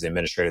Court. She was the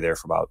administrator there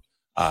for about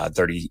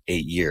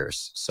 38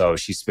 years. So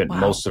she spent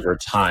most of her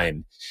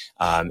time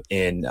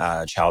in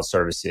child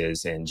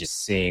services and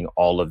just seeing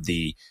all of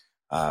the,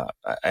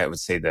 I would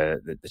say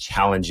the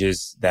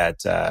challenges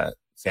that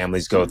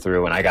families go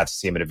through. And I got to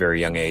see them at a very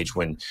young age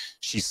when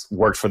she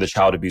worked for the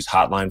child abuse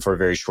hotline for a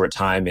very short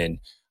time. And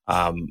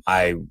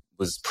I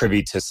was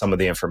privy to some of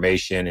the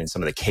information and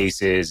some of the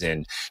cases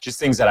and just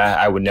things that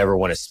I would never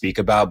want to speak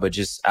about, but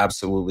just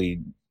absolutely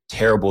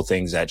terrible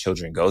things that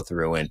children go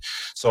through. And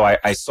so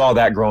I saw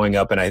that growing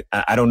up, and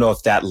I don't know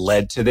if that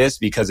led to this,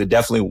 because it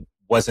definitely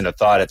wasn't a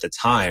thought at the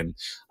time.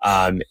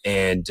 I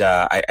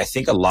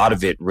think a lot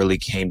of it really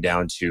came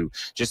down to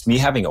just me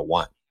having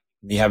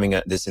me having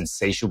this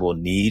insatiable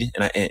need.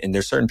 And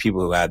there's certain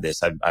people who have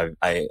this.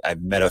 I've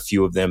met a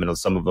few of them, and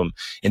some of them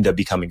end up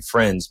becoming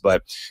friends,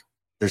 but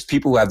there's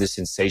people who have this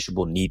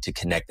insatiable need to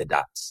connect the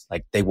dots.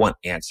 Like, they want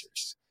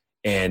answers.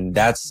 And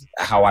that's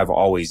how I've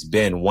always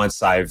been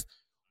once I've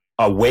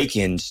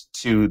awakened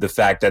to the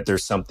fact that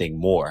there's something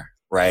more,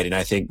 right? And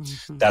I think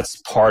that's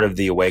part of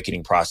the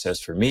awakening process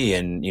for me.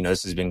 And,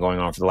 this has been going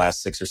on for the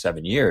last 6 or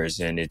 7 years,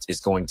 and it's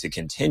going to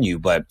continue.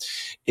 But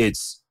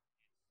it's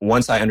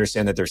once I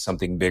understand that there's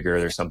something bigger,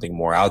 there's something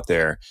more out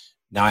there,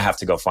 now I have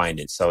to go find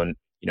it. So,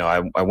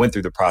 I went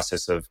through the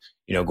process of,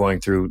 going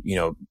through,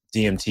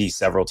 DMT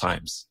several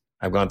times.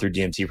 I've gone through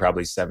DMT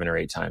probably 7 or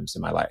 8 times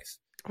in my life.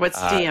 What's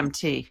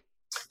DMT?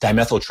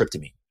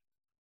 Dimethyltryptamine.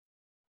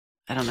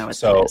 I don't know what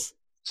that is.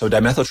 So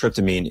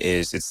dimethyltryptamine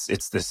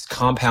it's this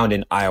compound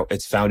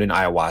it's found in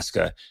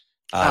ayahuasca.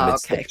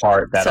 It's the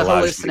part that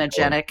allows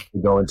hallucinogenic.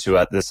 you to go into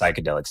the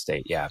psychedelic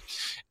state. Yeah.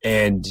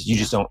 And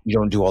you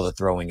don't do all the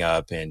throwing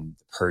up and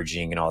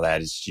purging and all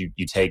that. It's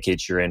you take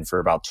it, you're in for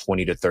about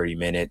 20 to 30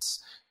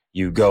 minutes.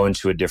 You go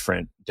into a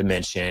different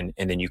dimension,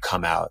 and then you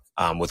come out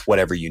with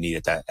whatever you need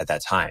at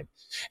that time.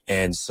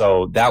 And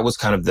so that was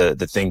kind of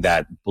the thing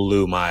that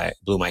blew my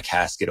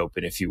casket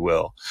open, if you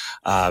will.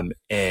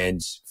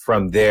 And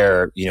from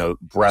there,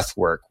 breath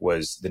work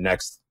was the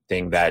next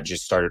thing that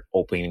just started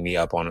opening me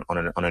up on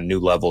a new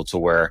level, to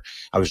where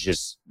I was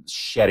just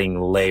shedding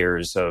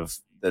layers of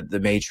the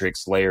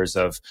matrix, layers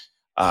of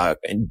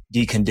and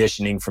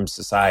deconditioning from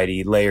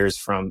society, layers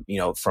from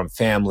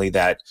family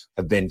that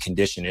have been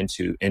conditioned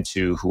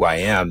into who I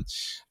am.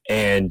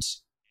 And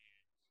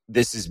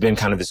this has been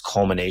kind of this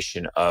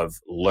culmination of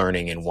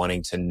learning and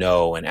wanting to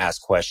know and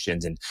ask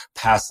questions and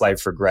past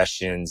life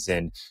regressions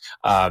and,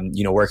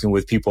 working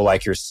with people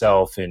like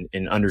yourself and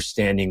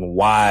understanding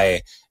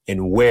why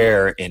and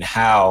where and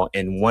how.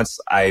 And once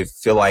I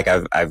feel like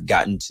I've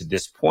gotten to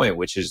this point,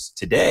 which is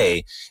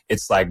today,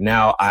 it's like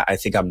now I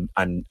think I'm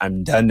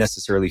done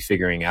necessarily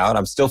figuring out.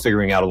 I'm still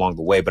figuring out along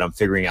the way, but I'm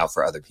figuring out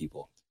for other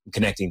people. I'm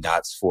connecting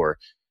dots for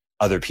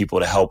other people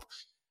to help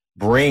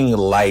bring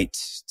light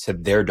to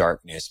their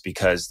darkness,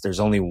 because there's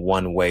only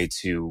one way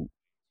to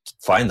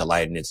find the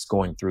light, and it's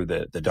going through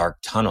the dark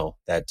tunnel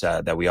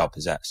that we all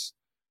possess.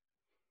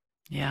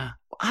 Yeah.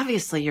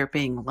 Obviously, you're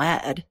being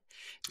led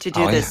to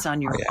do this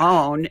on your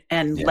own,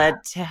 and led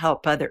to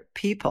help other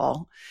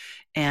people.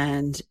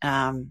 And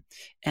I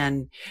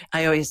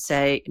always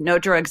say, no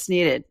drugs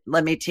needed.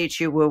 Let me teach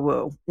you woo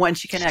woo.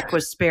 Once you connect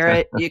with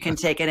spirit, you can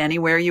take it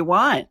anywhere you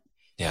want.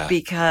 Yeah.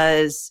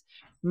 Because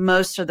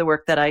most of the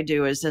work that I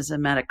do is as a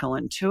medical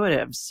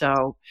intuitive.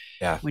 So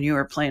when you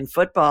were playing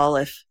football,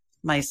 if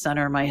my son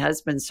or my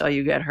husband saw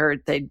you get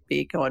hurt, they'd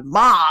be going,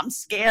 Mom,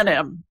 scan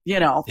him,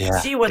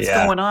 see what's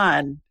going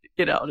on.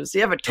 Does he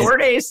have a torn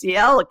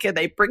ACL? Can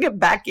they bring him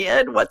back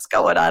in? What's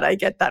going on? I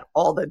get that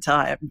all the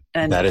time.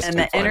 And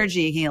the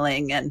energy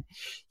healing and,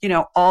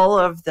 all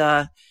of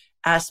the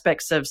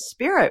aspects of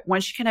spirit.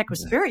 Once you connect with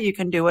spirit, you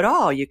can do it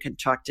all. You can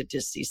talk to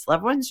deceased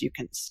loved ones. You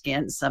can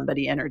scan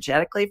somebody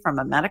energetically from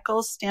a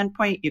medical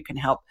standpoint. You can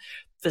help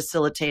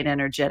facilitate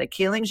energetic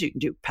healings. You can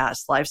do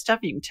past life stuff.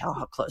 You can tell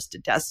how close to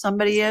death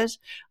somebody is.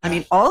 I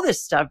mean, all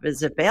this stuff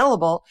is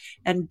available.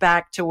 And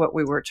back to what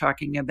we were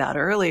talking about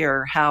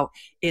earlier, how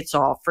it's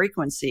all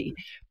frequency.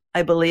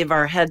 I believe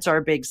our heads are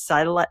big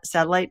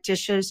satellite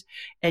dishes,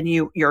 and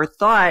your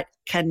thought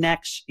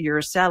connects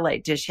your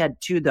satellite dish head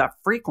to the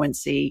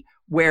frequency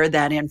where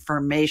that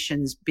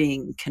information's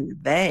being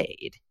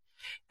conveyed.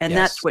 And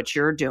that's what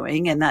you're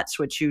doing. And that's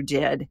what you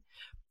did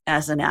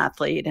as an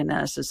athlete and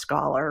as a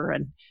scholar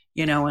and,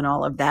 and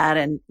all of that,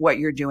 and what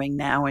you're doing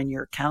now in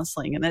your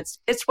counseling. And it's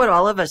what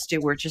all of us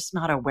do. We're just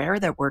not aware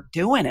that we're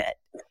doing it.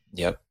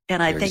 Yep.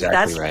 And I think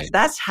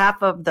that's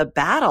half of the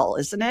battle,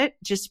 isn't it?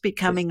 Just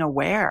becoming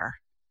aware.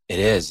 It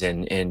is.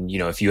 And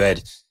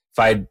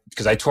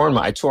because I tore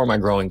my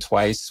groin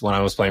twice when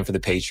I was playing for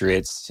the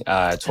Patriots,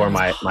 tore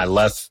my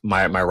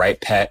right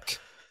pec.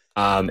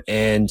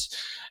 And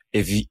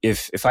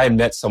if I had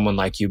met someone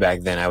like you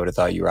back then, I would have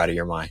thought you were out of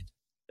your mind.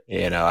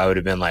 I would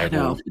have been like,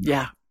 no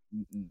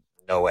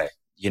way.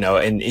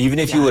 And even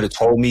if you would have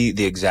told me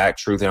the exact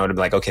truth, and I would have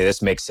been like, okay,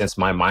 this makes sense.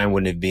 My mind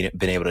wouldn't have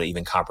been able to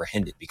even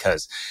comprehend it,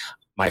 because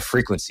my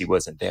frequency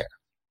wasn't there.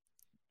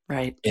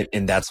 Right.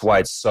 And that's why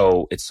it's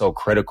so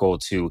critical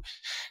to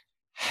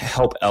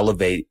help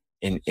elevate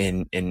in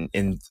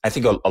I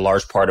think a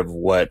large part of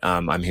what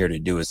I'm here to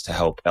do is to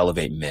help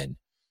elevate men,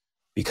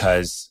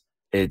 because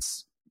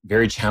it's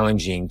very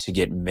challenging to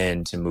get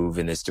men to move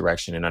in this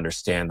direction and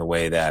understand the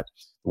way that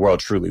the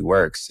world truly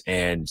works.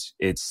 And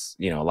it's,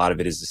 a lot of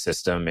it is the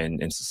system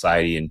and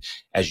society. And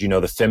as you know,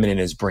 the feminine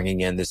is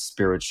bringing in this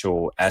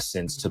spiritual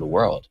essence to the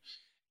world.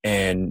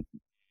 And,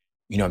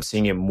 I'm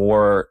seeing it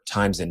more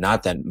times than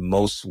not that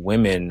most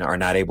women are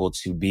not able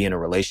to be in a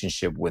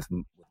relationship with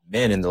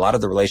men. And a lot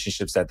of the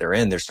relationships that they're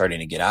in, they're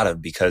starting to get out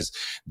of because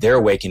they're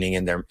awakening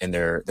and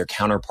their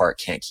counterpart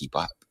can't keep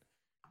up.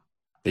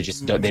 They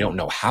just they don't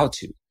know how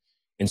to.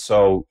 And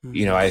so,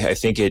 I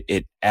think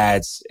it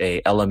adds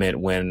a element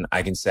when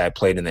I can say I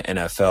played in the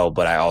NFL,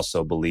 but I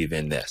also believe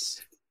in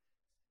this.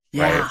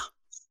 Yeah. Right?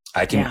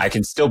 I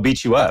can still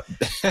beat you up.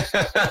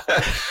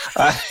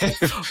 I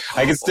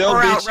can still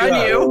beat you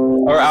up.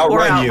 Or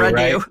outrun you,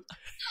 right?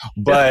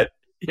 But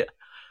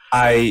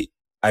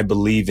I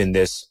believe in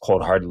this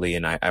wholeheartedly,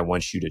 and I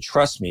want you to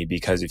trust me,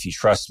 because if you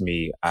trust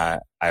me,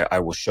 I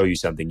will show you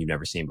something you've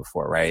never seen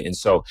before, right? And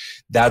so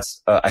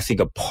that's, I think,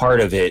 a part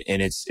of it.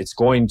 And it's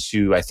going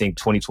to, I think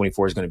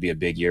 2024 is going to be a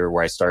big year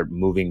where I start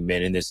moving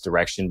men in this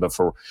direction. But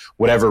for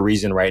whatever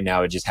reason right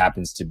now, it just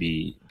happens to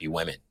be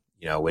women,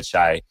 which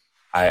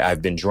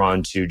I've been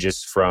drawn to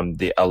just from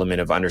the element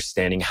of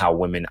understanding how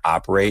women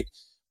operate,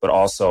 but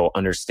also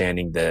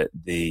understanding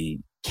the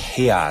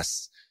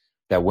chaos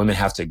that women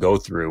have to go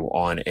through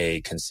on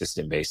a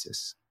consistent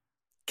basis.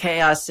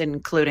 Chaos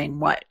including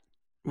what?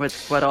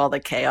 What all the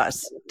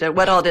chaos?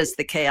 What all does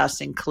the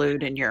chaos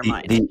include in your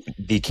mind?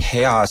 The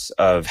chaos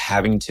of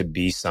having to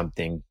be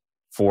something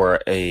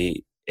for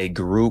a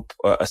group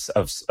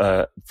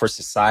for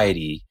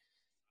society,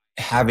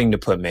 having to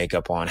put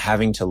makeup on,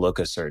 having to look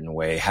a certain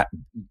way,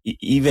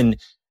 even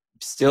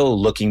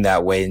still looking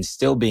that way and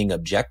still being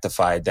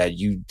objectified that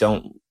you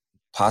don't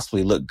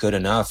possibly look good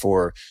enough,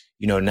 or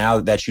now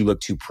that you look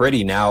too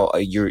pretty, now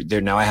you're there.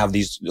 Now I have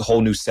these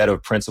whole new set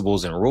of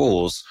principles and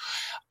rules.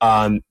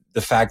 The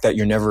fact that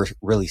you're never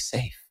really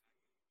safe,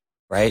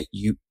 right?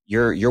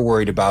 You're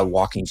worried about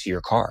walking to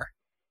your car.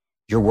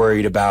 You're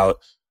worried about,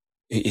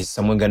 is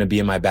someone going to be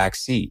in my back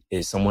seat?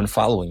 Is someone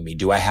following me?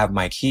 Do I have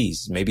my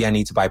keys? Maybe I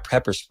need to buy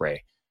pepper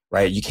spray,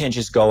 right? You can't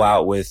just go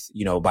out with,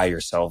 by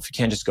yourself. You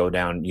can't just go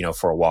down,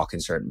 for a walk in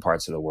certain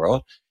parts of the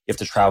world. You have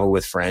to travel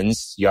with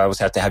friends. You always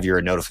have to have your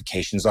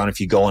notifications on. If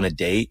you go on a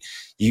date,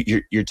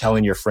 you're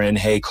telling your friend,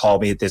 hey, call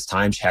me at this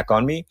time, check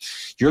on me.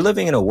 You're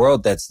living in a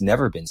world that's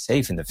never been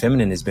safe, and the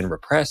feminine has been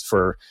repressed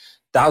for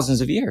thousands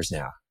of years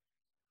now,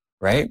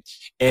 right?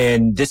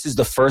 And this is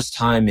the first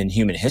time in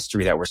human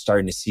history that we're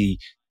starting to see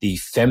the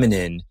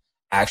feminine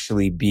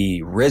actually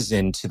be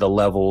risen to the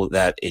level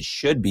that it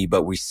should be,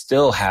 but we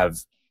still have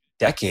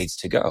decades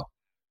to go.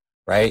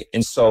 Right.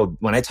 And so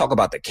when I talk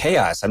about the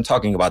chaos, I'm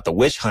talking about the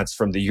witch hunts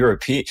from the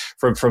European,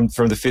 from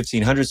the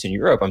 1500s in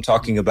Europe. I'm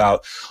talking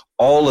about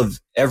all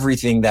of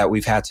everything that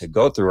we've had to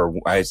go through, or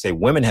I'd say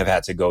women have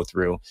had to go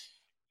through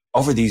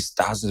over these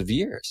thousands of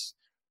years.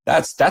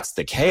 That's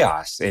the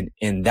chaos.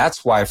 And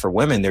that's why for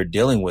women, they're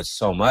dealing with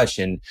so much.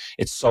 And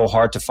it's so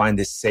hard to find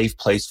this safe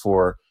place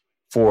or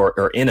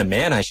in a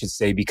man, I should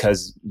say,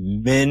 because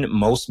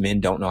most men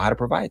don't know how to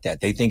provide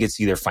that. They think it's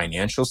either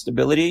financial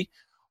stability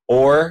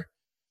or,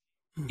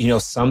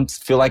 some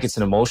feel like it's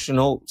an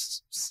emotional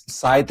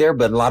side there,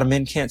 but a lot of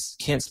men can't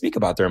speak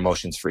about their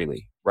emotions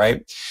freely,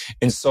 right?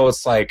 And so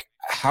it's like,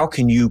 how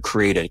can you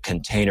create a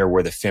container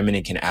where the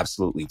feminine can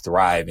absolutely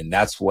thrive? And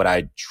that's what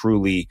I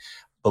truly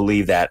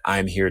believe that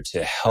I'm here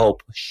to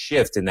help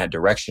shift in that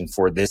direction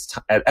for this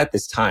at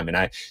this time.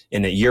 And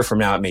in a year from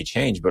now, it may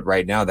change, but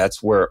right now,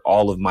 that's where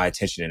all of my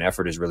attention and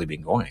effort has really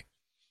been going.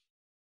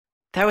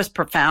 That was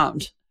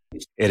profound.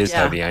 It is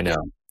heavy, I know.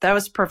 That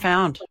was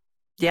profound.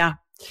 Yeah.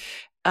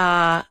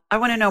 I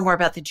want to know more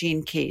about the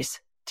Gene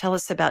Keys. Tell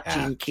us about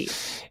Gene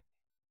Keys.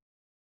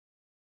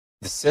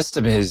 The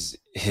system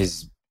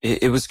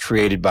it was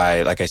created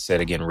by, like I said,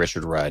 again,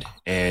 Richard Rudd.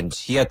 And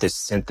he had this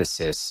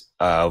synthesis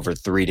over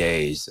 3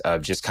 days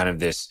of just kind of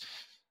this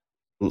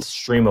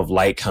stream of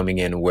light coming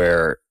in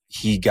where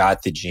he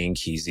got the Gene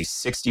Keys, these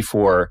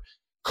 64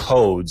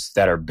 codes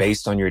that are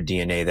based on your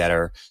DNA that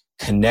are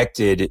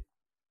connected,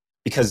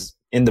 because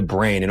in the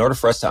brain, in order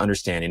for us to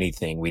understand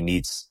anything, we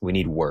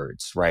need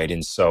words, right?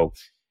 And so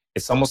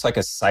it's almost like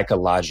a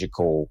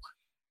psychological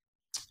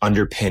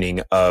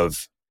underpinning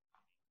of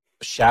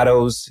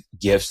shadows,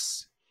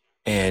 gifts,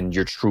 and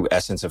your true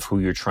essence of who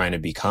you're trying to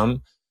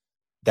become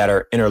that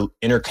are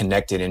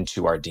interconnected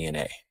into our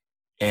DNA.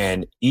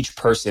 And each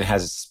person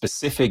has a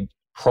specific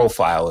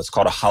profile. It's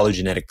called a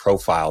hologenetic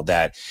profile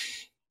that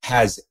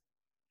has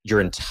your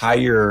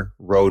entire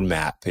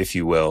roadmap, if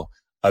you will,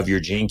 of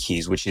your Gene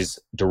Keys, which is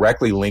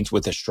directly linked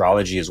with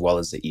astrology as well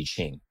as the I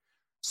Ching.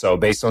 So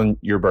based on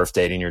your birth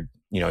date and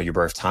your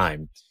birth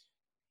time,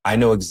 I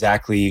know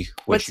exactly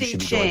what you should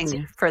be going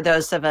through. For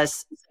those of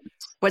us?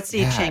 What's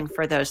the I Ching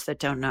for those that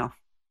don't know?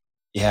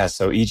 Yeah,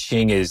 so I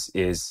Ching is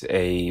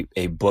a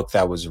book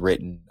that was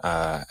written,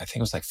 I think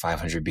it was like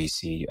 500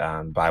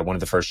 BC, by one of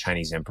the first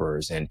Chinese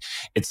emperors, and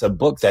it's a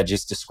book that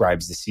just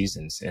describes the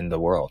seasons in the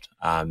world.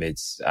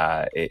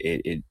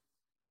 It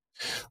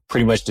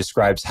pretty much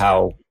describes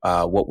how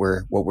what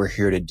we're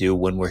here to do,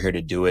 when we're here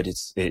to do it.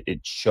 It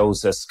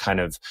shows us kind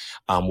of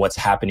what's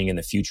happening in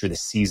the future, the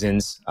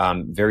seasons,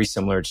 very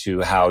similar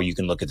to how you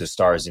can look at the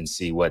stars and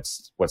see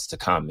what's to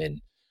come.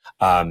 And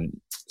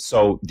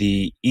so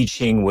the I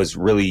Ching was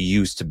really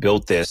used to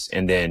build this,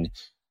 and then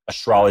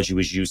astrology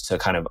was used to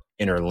kind of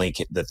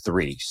interlink the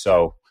three.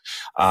 So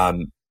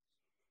I'm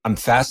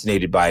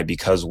fascinated by it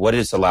because what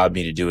it's allowed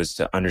me to do is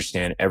to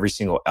understand every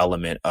single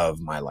element of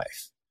my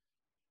life.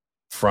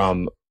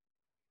 From,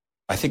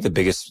 I think the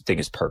biggest thing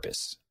is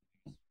purpose,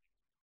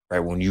 right?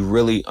 When you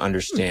really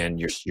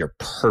understand your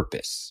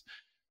purpose,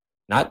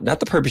 not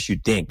the purpose you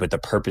think, but the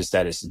purpose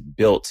that is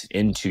built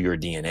into your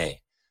DNA.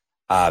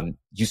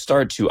 You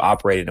start to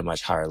operate at a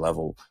much higher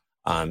level.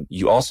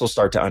 You also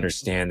start to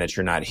understand that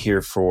you're not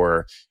here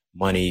for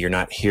money. You're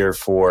not here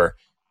for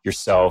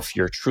yourself.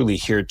 You're truly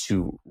here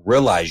to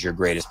realize your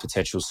greatest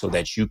potential so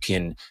that you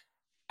can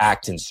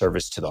act in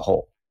service to the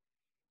whole.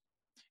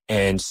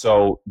 And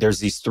so there's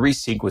these 3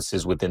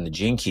 sequences within the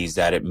Gene Keys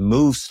that it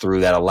moves through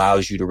that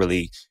allows you to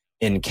really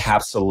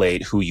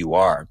encapsulate who you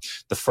are.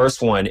 The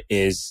first one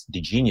is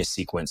the Genius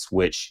sequence,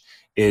 which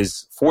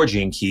is 4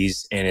 Gene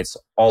Keys, and it's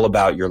all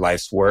about your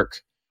life's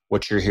work,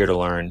 what you're here to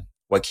learn,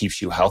 what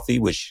keeps you healthy,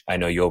 which I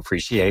know you'll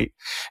appreciate,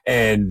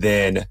 and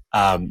then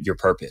your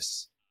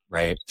purpose,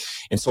 right?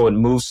 And so it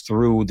moves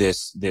through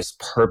this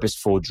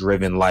purposeful,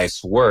 driven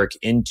life's work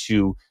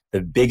into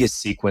the biggest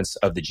sequence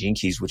of the Gene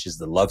Keys, which is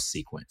the love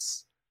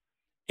sequence.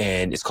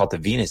 And it's called the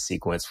Venus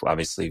sequence,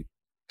 obviously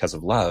because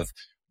of love,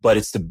 but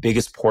it's the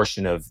biggest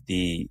portion of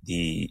the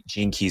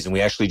Gene Keys. And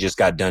we actually just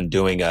got done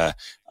doing a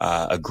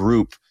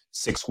group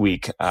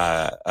 6-week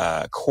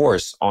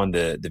course on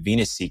the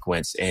Venus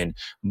sequence and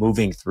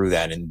moving through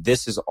that. And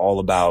this is all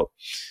about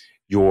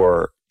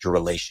your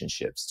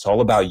relationships. It's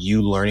all about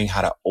you learning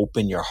how to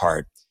open your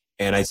heart.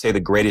 And I'd say the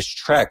greatest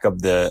trek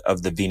of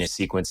the Venus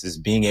sequence is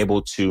being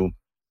able to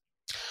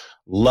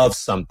love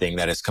something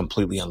that is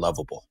completely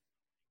unlovable.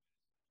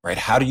 Right?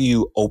 How do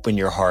you open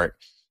your heart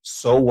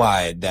so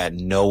wide that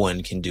no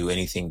one can do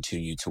anything to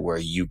you to where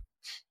you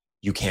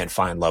can't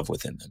find love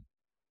within them?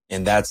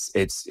 And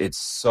it's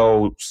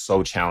so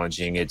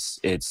challenging. It's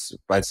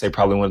I'd say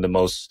probably one of the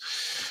most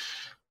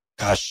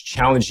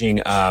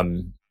challenging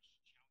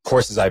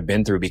courses I've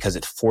been through, because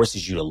it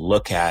forces you to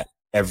look at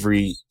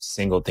every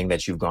single thing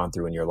that you've gone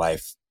through in your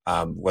life,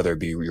 whether it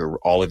be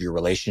all of your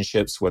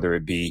relationships, whether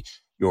it be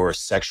your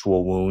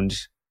sexual wound,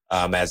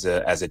 as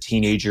a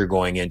teenager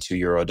going into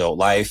your adult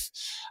life,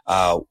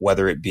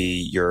 whether it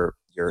be your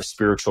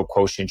spiritual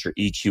quotient, your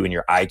EQ and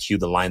your IQ,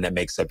 the line that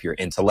makes up your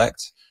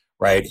intellect,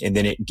 right? And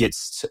then it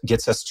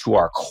gets us to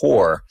our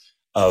core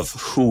of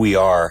who we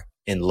are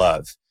in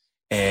love.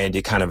 And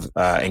it kind of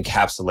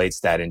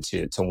encapsulates that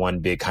into one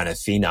big kind of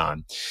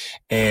phenom.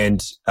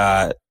 And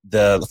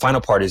the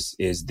final part is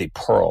the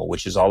pearl,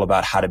 which is all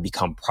about how to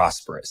become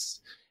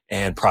prosperous.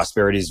 And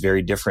prosperity is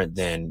very different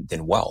than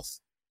wealth.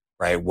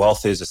 Right?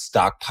 Wealth is a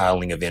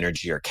stockpiling of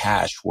energy or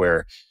cash,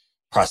 where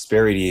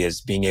prosperity is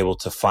being able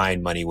to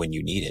find money when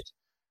you need it,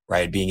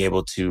 right? Being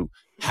able to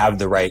have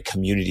the right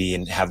community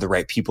and have the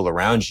right people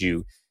around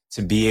you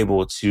to be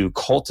able to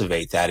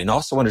cultivate that, and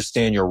also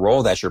understand your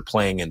role that you're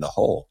playing in the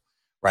whole,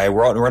 right?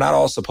 We're not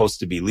all supposed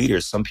to be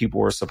leaders. Some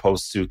people are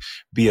supposed to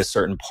be a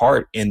certain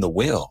part in the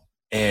wheel,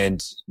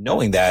 and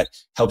knowing that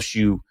helps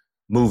you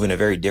move in a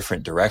very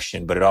different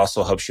direction, but it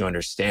also helps you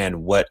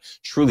understand what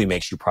truly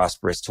makes you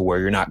prosperous to where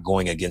you're not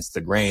going against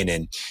the grain.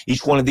 And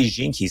each one of these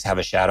Gene Keys have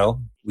a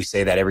shadow. We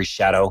say that every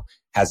shadow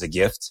has a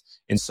gift.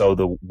 And so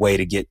the way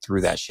to get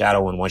through that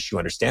shadow, and once you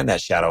understand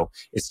that shadow,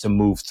 is to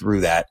move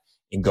through that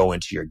and go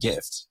into your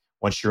gift.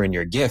 Once you're in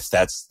your gift,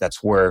 that's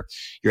where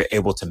you're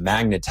able to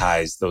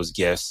magnetize those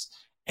gifts.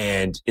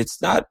 And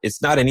it's not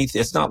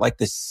like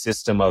this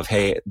system of,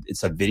 hey,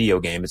 it's a video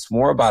game. It's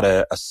more about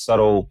a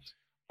subtle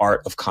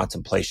art of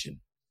contemplation.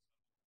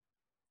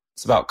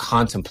 It's about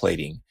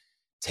contemplating,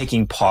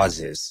 taking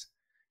pauses,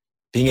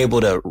 being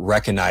able to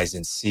recognize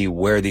and see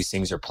where these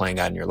things are playing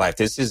out in your life.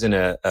 This isn't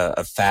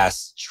a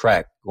fast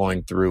trek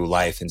going through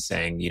life and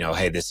saying,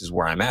 hey, this is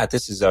where I'm at.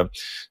 This is a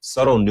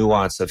subtle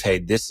nuance of, hey,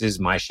 this is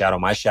my shadow.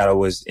 My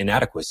shadow is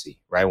inadequacy,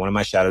 right? One of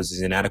my shadows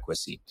is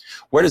inadequacy.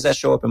 Where does that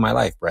show up in my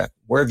life, Bret?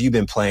 Where have you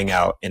been playing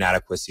out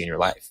inadequacy in your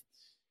life?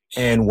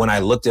 And when I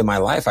looked at my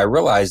life, I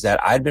realized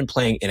that I'd been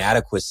playing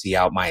inadequacy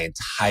out my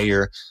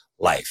entire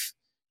life,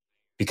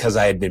 because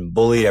I had been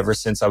bullied ever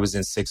since I was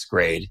in 6th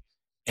grade.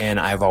 And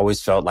I've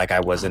always felt like I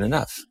wasn't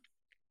enough.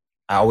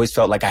 I always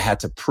felt like I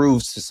had to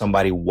prove to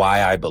somebody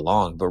why I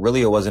belonged. But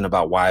really, it wasn't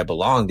about why I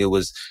belonged. It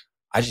was,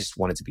 I just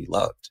wanted to be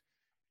loved.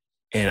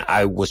 And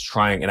I was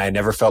trying, and I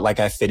never felt like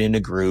I fit into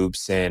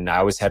groups. And I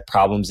always had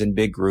problems in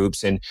big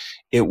groups. And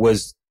it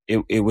was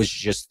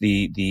just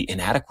the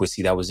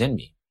inadequacy that was in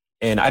me.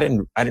 And I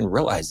didn't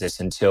realize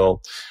this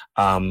until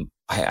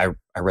I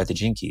read the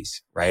Gene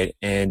Keys, right?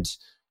 And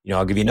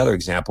I'll give you another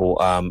example.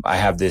 I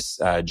have this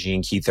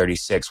Gene Key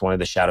 36. One of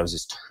the shadows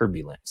is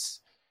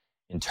turbulence,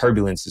 and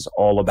turbulence is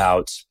all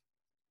about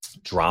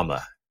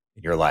drama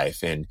in your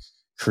life and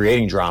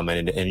creating drama,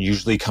 and it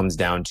usually comes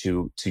down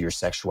to your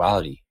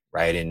sexuality,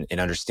 right? And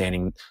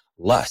understanding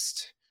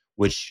lust,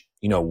 which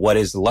what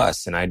is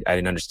lust? And I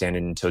didn't understand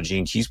it until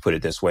Gene Keys put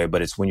it this way.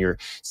 But it's when you're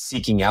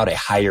seeking out a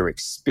higher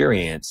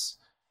experience,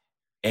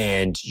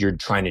 and you're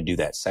trying to do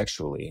that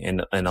sexually.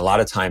 And a lot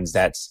of times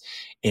that's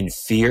in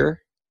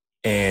fear,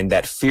 and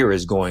that fear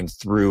is going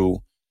through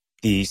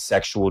the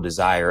sexual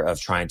desire of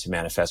trying to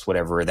manifest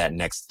whatever that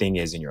next thing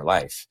is in your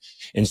life.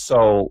 And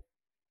so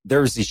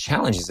there's these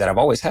challenges that I've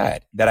always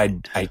had that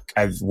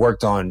I've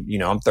worked on.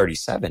 I'm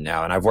 37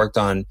 now, and I've worked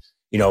on,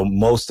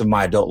 most of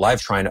my adult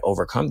life trying to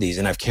overcome these.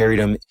 And I've carried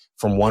them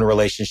from one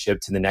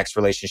relationship to the next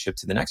relationship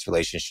to the next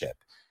relationship,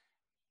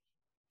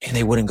 and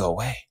they wouldn't go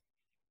away.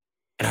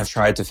 And I've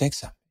tried to fix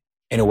them.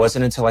 And it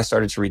wasn't until I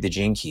started to read the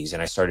Gene Keys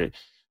and I started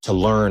to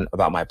learn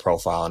about my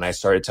profile, and I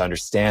started to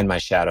understand my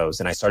shadows,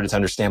 and I started to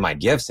understand my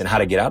gifts and how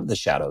to get out of the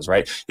shadows,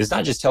 right? It's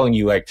not just telling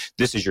you like,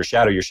 this is your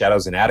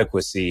shadow's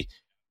inadequacy,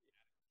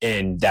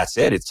 and that's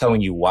it. It's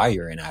telling you why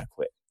you're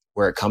inadequate,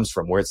 where it comes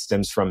from, where it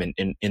stems from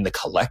in the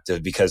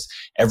collective, because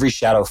every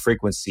shadow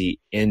frequency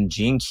in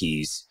gene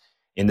keys,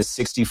 in the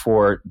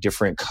 64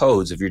 different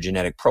codes of your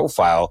genetic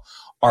profile,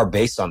 are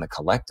based on the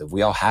collective.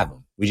 We all have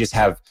them. We just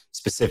have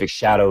specific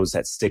shadows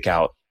that stick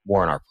out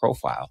more in our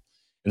profile.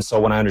 And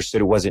so when I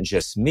understood it wasn't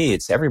just me,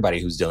 it's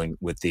everybody who's dealing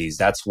with these,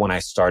 that's when I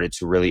started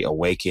to really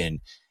awaken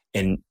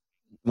and,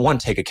 one,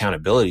 take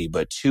accountability,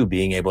 but two,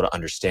 being able to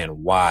understand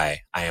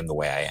why I am the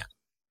way I am.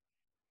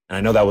 And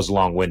I know that was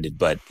long-winded,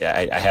 but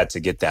I had to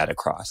get that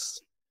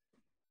across.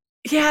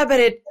 Yeah,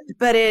 but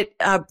it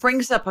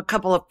brings up a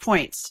couple of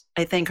points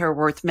I think are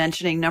worth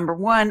mentioning. Number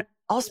one,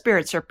 all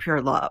spirits are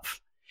pure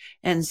love.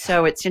 And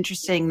so it's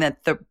interesting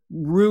that the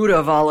root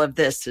of all of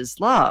this is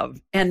love.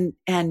 And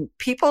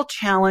people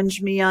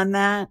challenge me on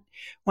that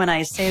when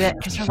I say that,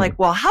 because they're like,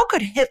 well, how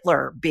could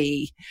Hitler's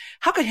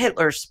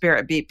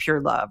spirit be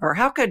pure love? Or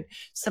how could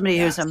somebody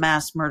who's a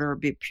mass murderer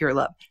be pure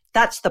love?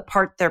 That's the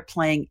part they're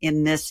playing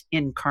in this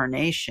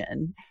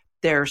incarnation.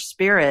 Their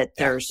spirit,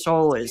 their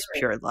soul is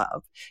pure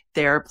love.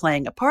 They're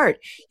playing a part.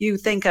 You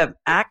think of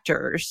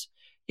actors,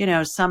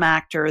 some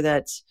actor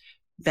that's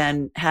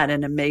had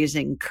an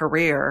amazing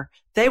career,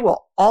 they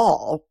will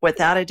all,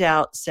 without a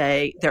doubt,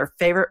 say their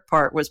favorite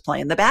part was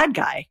playing the bad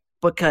guy,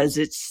 because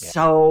it's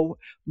so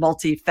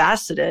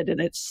multifaceted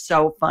and it's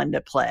so fun to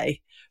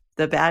play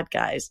the bad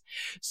guys.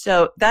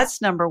 So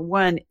that's number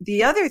one.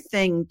 The other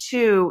thing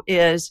too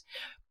is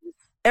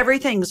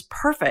everything's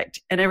perfect,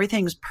 and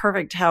everything's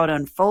perfect how it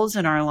unfolds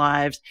in our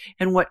lives.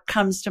 And what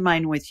comes to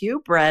mind with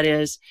you, Bret,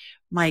 is,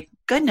 my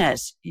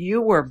goodness,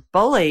 you were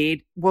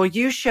bullied. Well,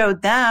 you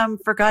showed them,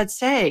 for God's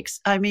sakes.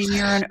 I mean,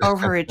 you're an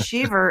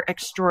overachiever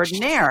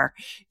extraordinaire.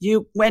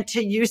 You went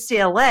to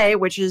UCLA,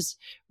 which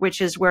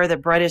is where the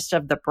brightest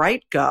of the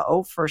bright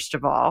go, first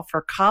of all,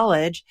 for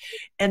college.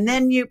 And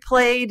then you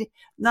played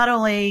not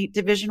only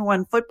Division I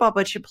football,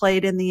 but you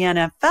played in the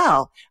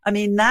NFL. I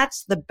mean,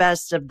 that's the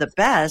best of the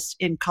best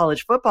in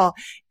college football.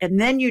 And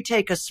then you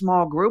take a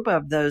small group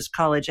of those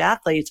college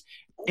athletes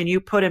and you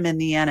put them in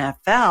the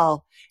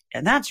NFL.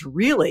 And that's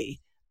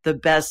really the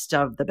best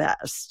of the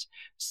best.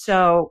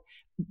 So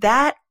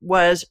that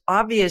was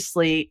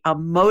obviously a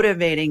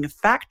motivating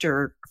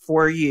factor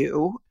for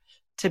you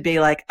to be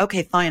like,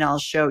 okay, fine, I'll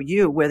show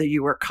you, whether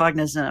you were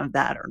cognizant of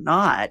that or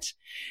not.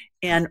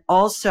 And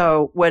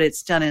also what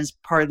it's done is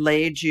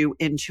parlayed you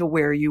into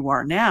where you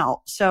are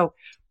now. So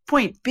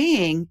point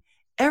being,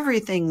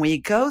 everything we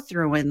go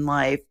through in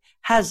life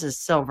has a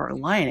silver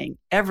lining.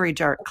 Every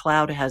dark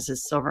cloud has a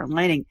silver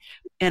lining,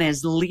 and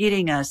is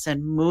leading us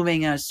and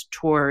moving us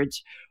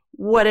towards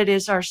what it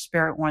is our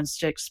spirit wants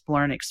to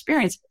explore and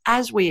experience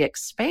as we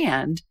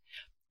expand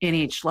in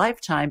each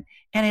lifetime.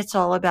 And it's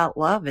all about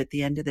love at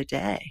the end of the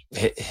day.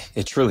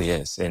 It truly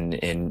is.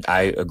 And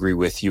I agree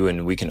with you,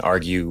 and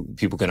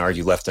people can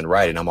argue left and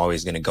right, and I'm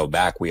always going to go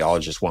back. We all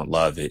just want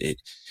love.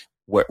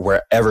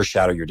 Wherever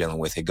shadow you're dealing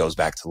with, it goes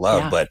back to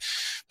love. Yeah. But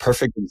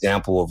perfect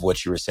example of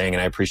what you were saying,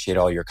 and I appreciate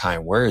all your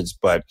kind words,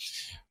 but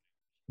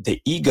the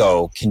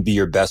ego can be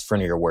your best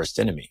friend or your worst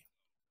enemy.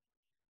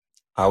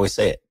 I always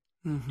say it.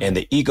 Mm-hmm. And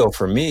the ego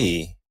for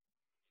me,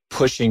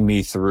 pushing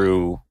me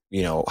through,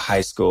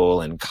 high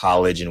school and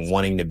college and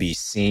wanting to be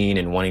seen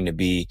and wanting to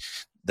be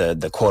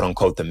the quote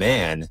unquote, the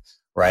man,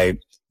 right?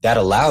 That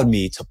allowed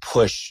me to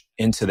push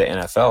into the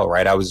NFL,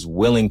 right? I was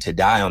willing to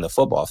die on the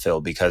football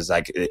field because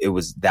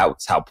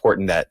that's how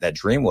important that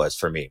dream was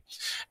for me.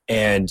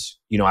 And,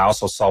 I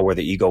also saw where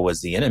the ego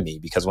was the enemy,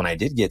 because when I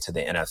did get to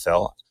the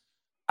NFL,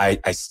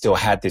 I still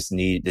had this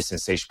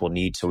insatiable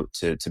need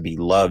to be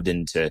loved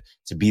and to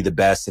be the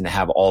best and to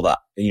have all the,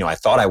 I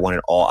thought I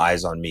wanted all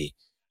eyes on me.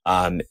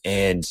 And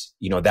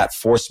that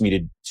forced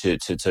me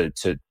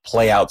to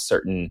play out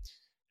certain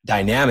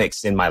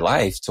dynamics in my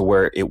life to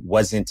where it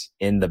wasn't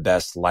in the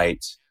best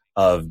light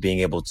of being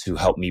able to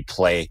help me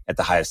play at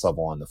the highest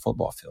level on the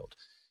football field.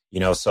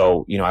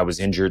 I was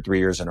injured 3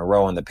 years in a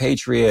row on the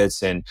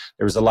Patriots, and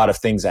there was a lot of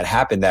things that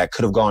happened that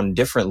could have gone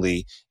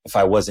differently if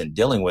I wasn't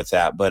dealing with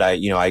that. But I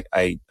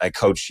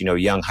coach,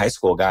 young high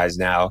school guys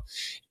now,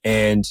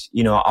 and,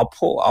 I'll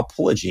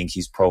pull a Gene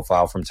Keys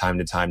profile from time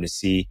to time to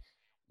see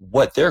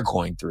what they're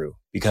going through,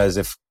 because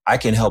if I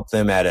can help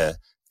them at a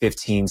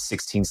 15,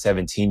 16,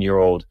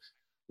 17-year-old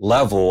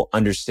level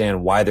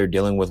understand why they're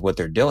dealing with what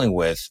they're dealing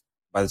with,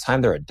 by the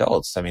time they're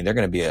adults, I mean, they're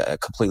going to be a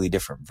completely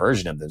different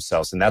version of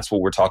themselves. And that's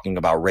what we're talking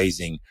about,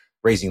 raising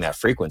that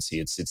frequency.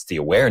 It's the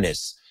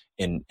awareness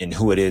in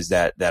who it is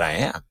that I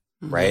am,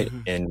 right?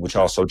 Mm-hmm. And which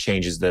also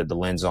changes the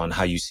lens on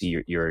how you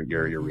see your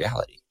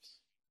reality.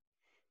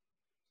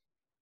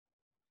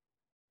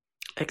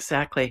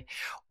 Exactly.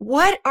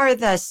 What are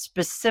the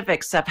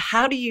specifics of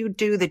how do you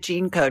do the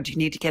gene code? Do you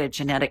need to get a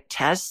genetic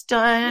test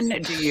done? How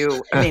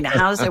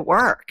does it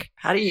work?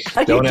 How do you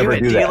do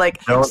it? Do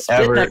you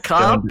spit in a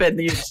cup and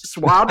you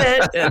swab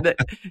it? And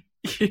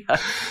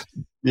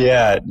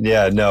Yeah.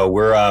 No,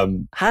 we're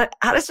How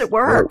does it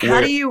work?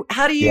 we're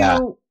yeah.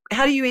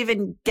 How do you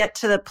even get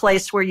to the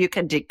place where you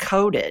can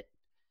decode it?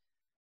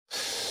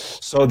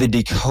 So the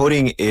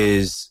decoding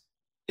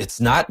it's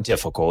not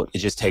difficult. It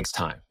just takes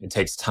time. It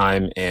takes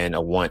time and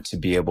a want to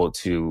be able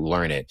to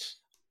learn it.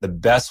 The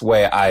best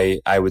way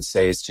I would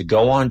say is to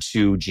go on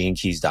to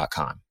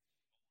genekeys.com.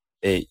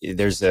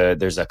 There's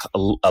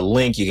a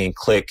link you can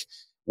click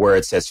where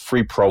it says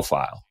free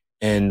profile,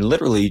 and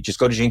literally just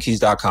go to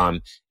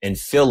genekeys.com and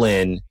fill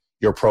in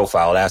your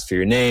profile. It asks for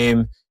your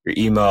name, your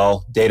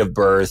email, date of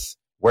birth,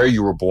 where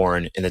you were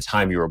born, and the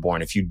time you were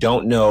born. If you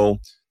don't know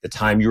the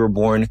time you were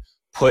born,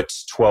 put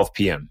 12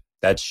 p.m.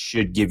 That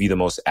should give you the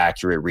most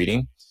accurate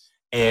reading,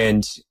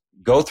 and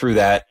go through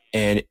that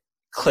and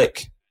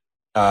click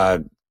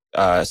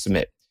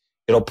submit.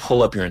 It'll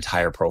pull up your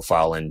entire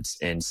profile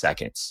in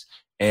seconds,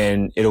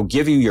 and it'll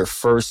give you your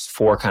first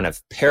 4 kind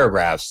of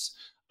paragraphs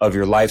of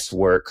your life's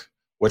work,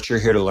 what you're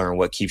here to learn,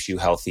 what keeps you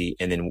healthy,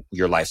 and then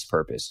your life's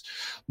purpose.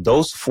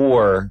 Those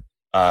 4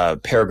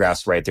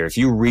 paragraphs right there, if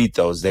you read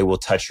those, they will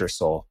touch your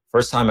soul.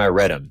 First time I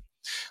read them,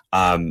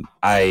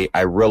 I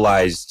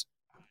realized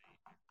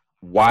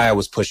why I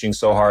was pushing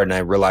so hard, and I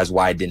realized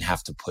why I didn't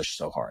have to push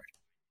so hard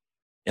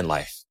in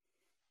life.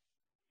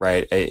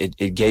 Right?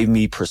 It gave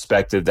me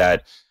perspective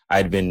that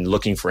I'd been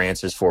looking for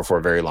answers for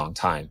a very long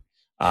time.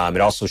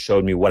 It also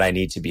showed me what I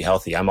need to be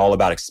healthy. I'm all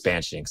about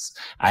expansion.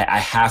 I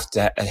have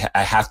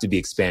to be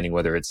expanding,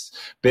 whether it's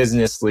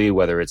businessly,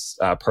 whether it's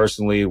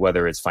personally,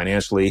 whether it's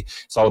financially.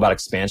 It's all about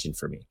expansion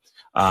for me.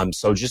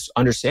 So just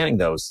understanding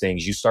those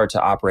things, you start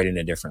to operate in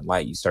a different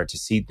light. You start to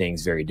see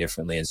things very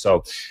differently. And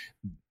so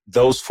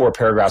those 4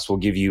 paragraphs will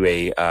give you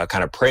a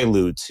kind of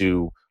prelude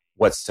to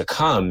what's to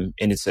come,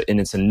 and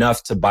it's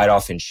enough to bite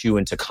off and chew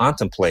and to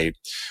contemplate.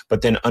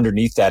 But then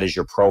underneath that is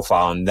your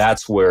profile, and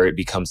that's where it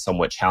becomes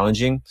somewhat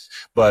challenging.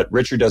 But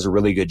Richard does a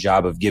really good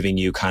job of giving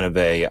you kind of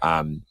a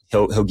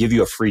he'll give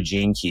you a free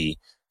gene key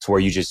to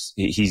where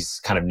he's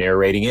kind of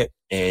narrating it,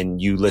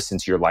 and you listen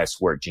to your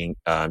life's work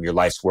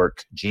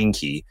gene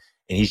key,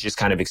 and he's just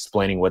kind of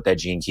explaining what that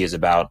gene key is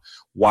about,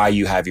 why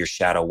you have your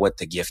shadow, what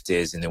the gift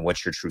is, and then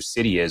what your true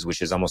city is,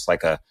 which is almost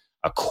like a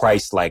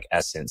Christ-like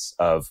essence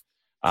of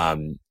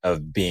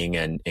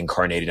being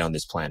incarnated on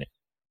this planet.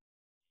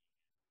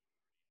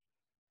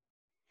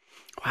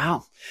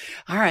 Wow.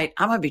 All right.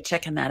 I'm going to be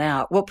checking that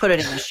out. We'll put it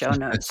in the show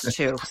notes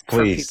too.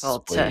 Please, for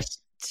people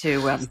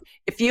to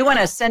if you want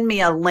to send me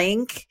a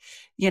link,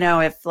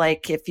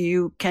 if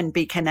you can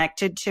be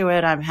connected to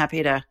it, I'm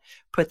happy to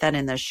put that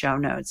in the show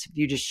notes. If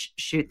you just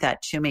shoot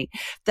that to me.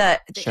 The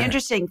Sure.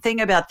 interesting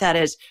thing about that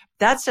is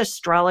that's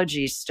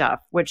astrology stuff,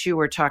 which you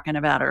were talking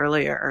about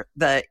earlier,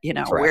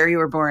 Correct. where you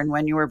were born,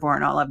 when you were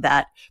born, all of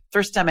that.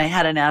 First time I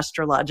had an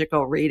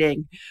astrological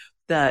reading,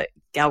 the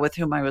gal with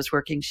whom I was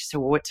working, she said,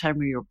 well, what time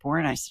were you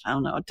born? I said, I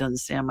don't know. It doesn't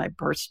say on my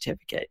birth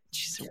certificate.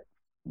 She said,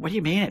 what do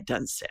you mean it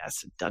doesn't say? I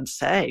said, it doesn't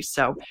say.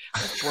 So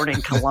I was born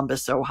in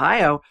Columbus,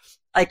 Ohio.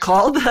 I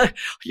called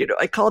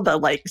the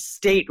like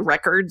state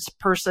records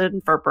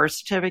person for birth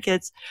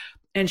certificates.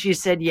 And she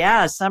said,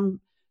 yeah,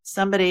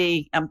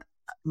 somebody,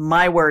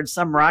 my word,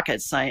 some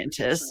rocket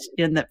scientist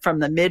from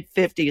the mid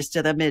 50s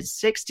to the mid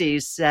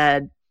 60s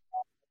said,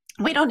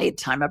 we don't need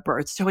time of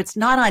birth. So it's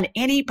not on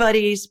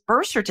anybody's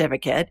birth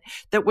certificate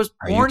that was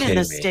born in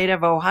the state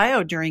of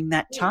Ohio during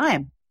that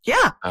time.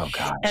 Yeah. Oh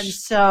gosh. And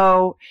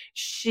so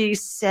she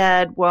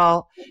said,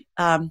 well,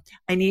 I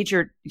need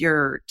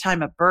your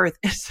time of birth.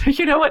 So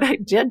you know what I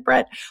did,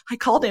 Bret?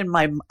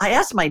 I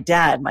asked my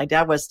dad. My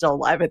dad was still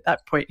alive at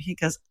that point. He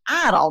goes,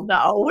 I don't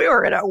know. We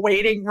were in a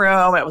waiting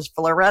room. It was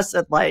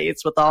fluorescent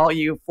lights with all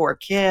you 4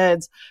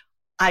 kids.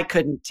 I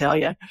couldn't tell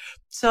you.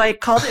 So I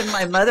called in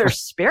my mother's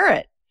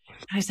spirit.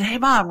 I said, hey,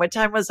 Mom, what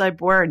time was I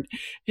born?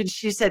 And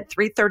she said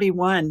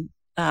 3:31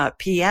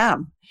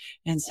 p.m.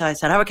 And so I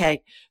said,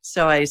 okay.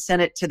 So I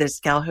sent it to this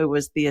gal who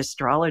was the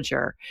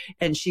astrologer.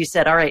 And she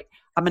said, all right,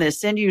 I'm going to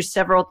send you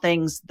several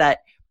things that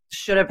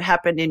should have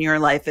happened in your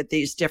life at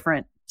these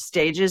different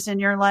stages in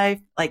your life.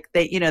 Like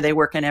they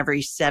work in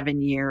every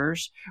 7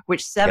 years,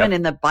 which 7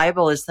 in the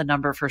Bible is the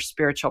number for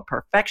spiritual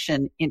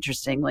perfection,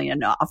 interestingly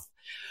enough.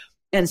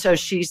 And so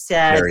she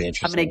said,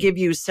 I'm going to give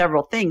you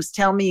several things.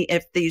 Tell me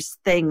if these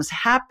things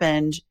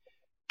happened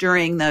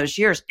during those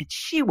years. And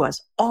she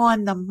was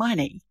on the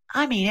money.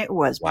 I mean, it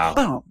was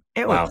boom.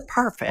 It was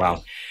perfect.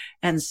 Wow.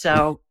 And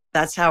so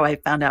that's how I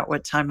found out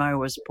what time I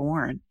was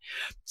born.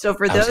 So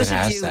for those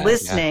of you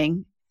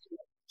listening,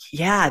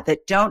 that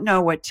don't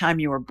know what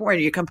time you were born,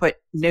 you can put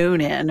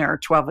noon in or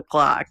 12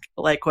 o'clock,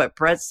 like what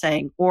Bret's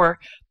saying, or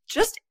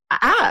just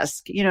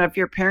ask, if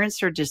your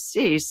parents are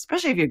deceased,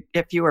 especially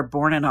if you were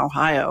born in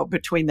Ohio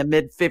between the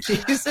mid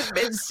 50s and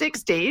mid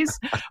 60s,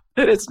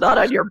 and it's not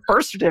on your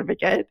birth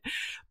certificate,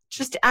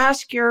 just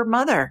ask your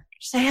mother.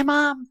 Say, hey,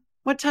 Mom,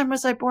 what time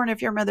was I born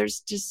if your mother's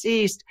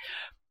deceased?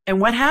 And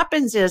what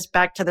happens is,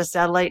 back to the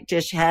satellite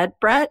dish head,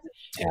 Bret,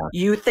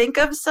 you think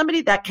of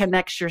somebody that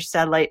connects your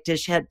satellite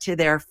dish head to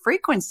their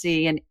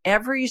frequency, and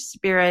every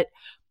spirit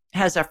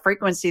has a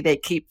frequency they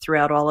keep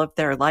throughout all of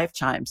their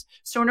lifetimes.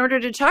 So in order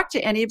to talk to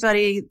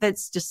anybody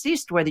that's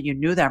deceased, whether you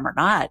knew them or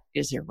not,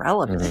 is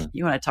irrelevant. Mm-hmm.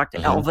 You want to talk to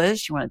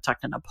Elvis, you want to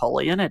talk to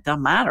Napoleon, it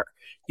doesn't matter.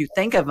 You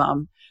think of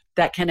them,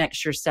 that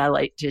connects your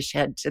satellite dish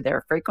head to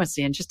their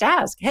frequency, and just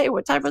ask, hey,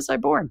 what time was I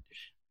born?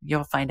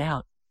 You'll find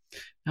out.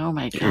 Oh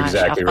my gosh. You're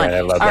exactly right.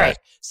 I love that. All right.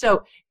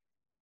 So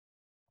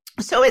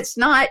it's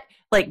not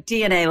like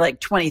DNA, like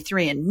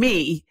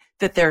 23andMe,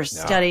 that they're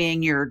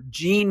studying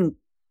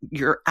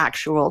your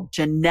actual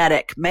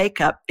genetic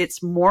makeup.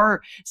 It's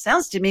more,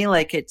 sounds to me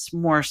like it's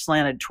more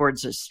slanted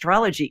towards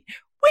astrology,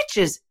 which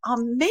is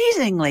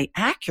amazingly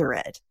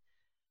accurate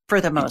for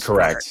the most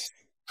part.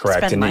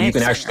 Correct. And then you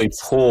can actually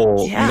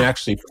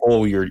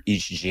pull, your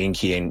each gene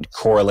key and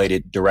correlate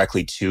it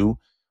directly to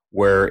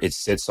where it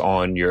sits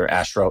on your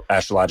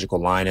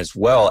astrological line, as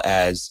well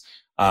as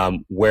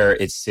where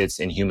it sits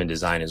in human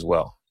design as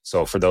well.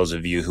 So for those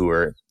of you who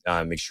are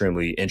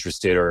extremely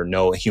interested or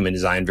know human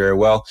design very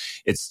well,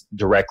 it's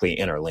directly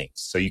interlinked.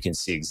 So you can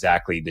see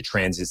exactly the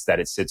transits that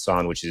it sits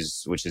on, which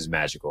is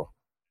magical.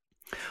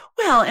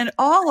 Well, and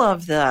all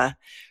of the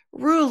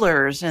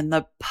rulers and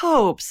the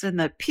popes and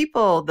the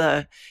people,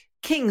 the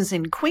kings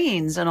and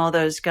queens and all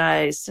those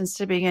guys since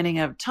the beginning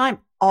of time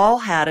all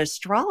had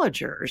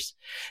astrologers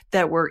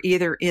that were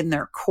either in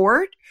their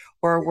court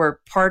or were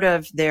part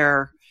of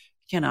their,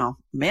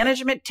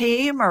 management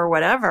team or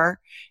whatever.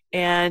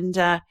 And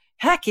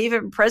heck,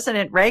 even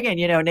President Reagan,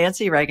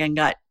 Nancy Reagan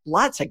got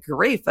lots of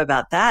grief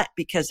about that,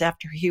 because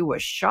after he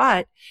was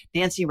shot,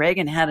 Nancy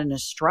Reagan had an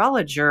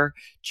astrologer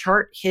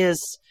chart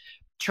his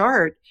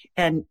chart,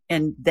 and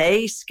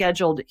they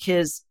scheduled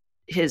his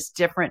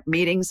different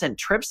meetings and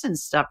trips and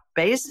stuff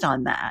based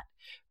on that,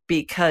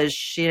 because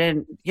she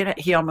didn't,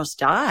 he almost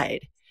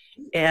died.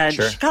 And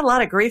she got a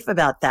lot of grief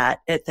about that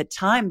at the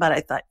time. But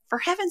I thought, for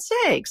heaven's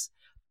sakes,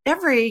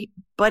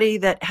 everybody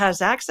that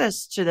has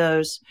access to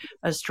those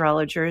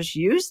astrologers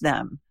use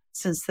them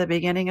since the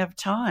beginning of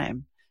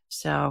time.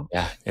 So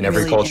in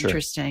every culture.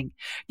 Interesting.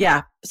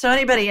 Yeah. So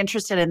anybody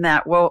interested in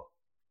that, we'll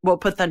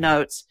put the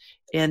notes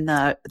in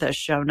the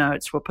show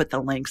notes. We'll put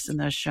the links in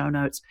the show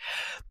notes.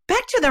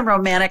 Back to the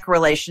romantic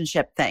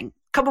relationship thing.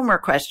 A couple more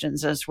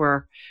questions as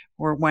we're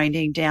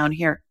winding down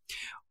here.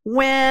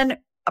 When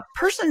a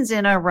person's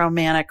in a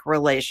romantic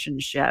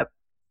relationship,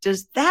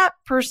 does that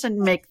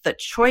person make the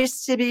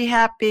choice to be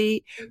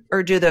happy,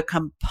 or do the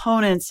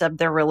components of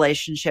their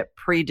relationship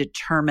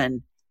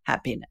predetermine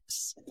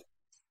happiness?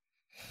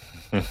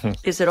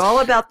 Is it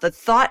all about the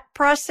thought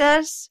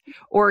process,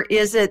 or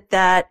is it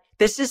that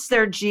this is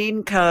their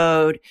gene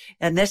code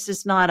and this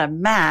is not a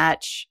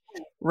match,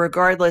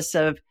 regardless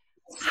of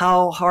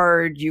how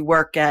hard you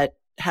work at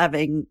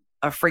having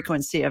a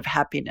frequency of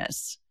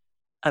happiness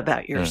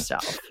about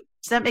yourself?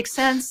 Does that make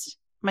sense?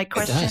 My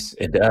question?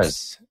 It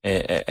does.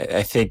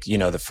 I think,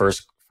 the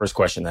first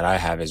question that I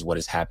have is, what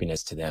is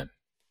happiness to them?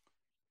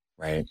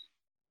 Right?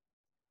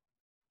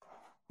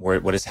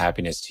 What is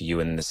happiness to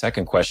you? And the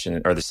second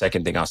question, or the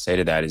second thing I'll say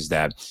to that, is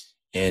that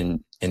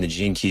in the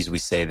Gene Keys, we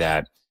say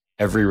that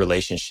every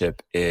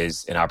relationship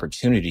is an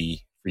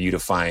opportunity for you to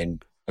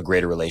find a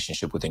greater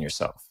relationship within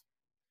yourself.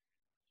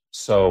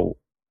 So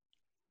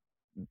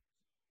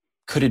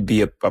could it be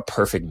a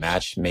perfect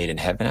match made in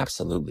heaven?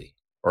 Absolutely.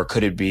 Or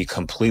could it be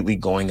completely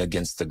going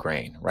against the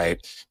grain, right?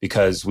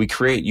 Because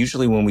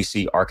usually when we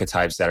see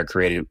archetypes that are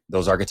created,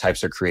 those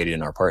archetypes are created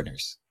in our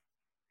partners,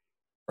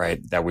 right?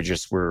 That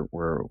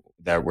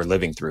we're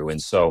living through. And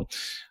so,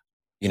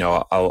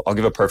 I'll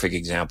give a perfect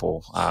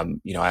example. I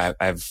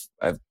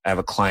have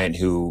a client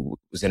who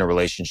was in a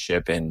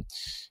relationship, and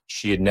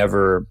she had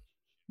never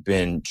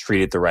been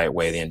treated the right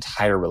way the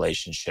entire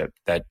relationship,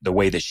 that the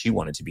way that she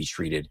wanted to be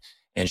treated.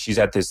 And she's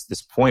at this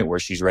point where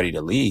she's ready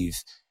to leave.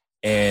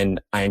 And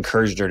I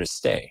encouraged her to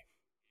stay,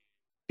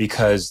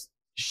 because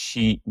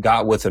she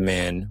got with a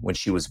man when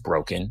she was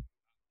broken,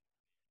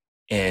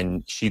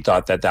 and she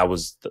thought that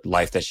was the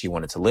life that she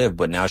wanted to live.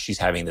 But now she's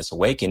having this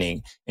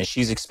awakening, and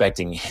she's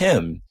expecting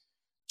him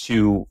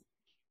to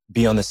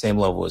be on the same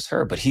level as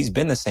her. But he's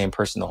been the same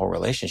person the whole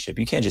relationship.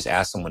 You can't just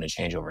ask someone to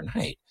change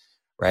overnight,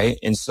 right?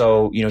 And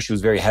so, she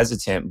was very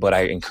hesitant, but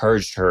I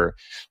encouraged her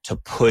to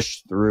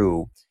push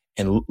through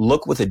and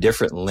look with a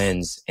different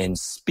lens and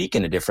speak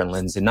in a different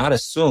lens, and not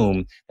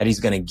assume that he's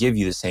going to give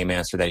you the same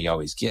answer that he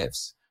always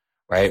gives,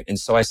 right? And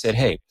so I said,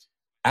 hey,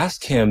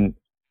 ask him,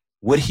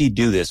 would he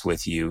do this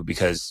with you?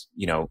 Because,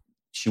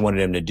 she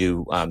wanted him to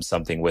do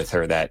something with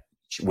her that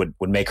would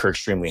make her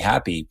extremely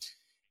happy.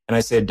 And I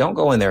said, don't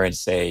go in there and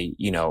say,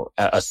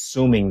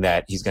 assuming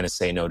that he's going to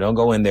say no. Don't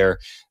go in there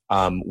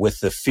with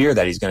the fear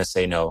that he's going to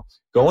say no.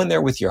 Go in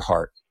there with your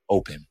heart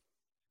open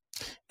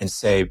and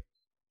say,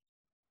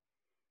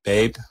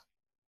 babe,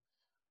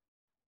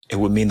 it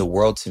would mean the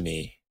world to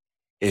me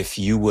if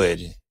you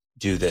would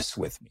do this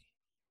with me.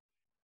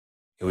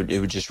 It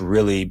would just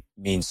really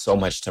mean so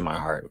much to my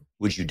heart.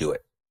 Would you do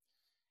it?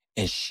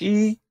 And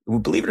she,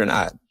 believe it or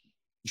not,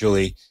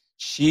 Julie,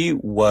 she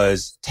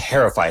was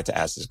terrified to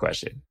ask this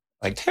question.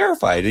 Like,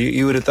 terrified.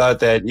 You would have thought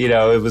that,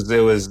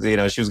 it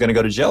was, she was going to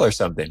go to jail or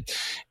something.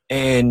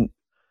 And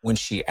when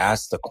she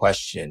asked the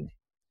question,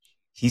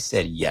 he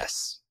said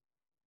yes.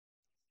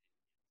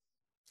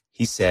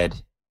 He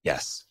said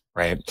yes,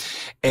 right?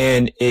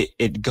 And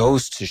it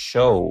goes to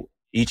show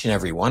each and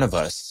every one of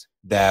us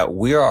that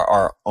we are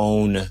our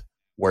own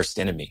worst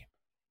enemy,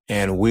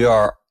 and we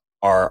are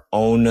our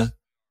own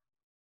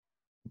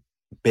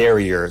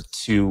barrier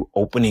to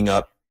opening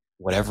up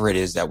whatever it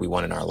is that we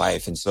want in our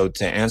life. And so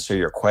to answer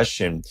your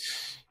question,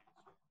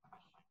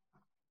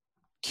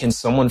 can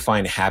someone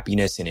find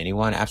happiness in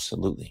anyone?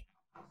 Absolutely.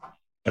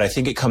 But I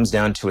think it comes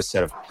down to a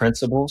set of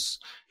principles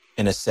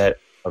and a set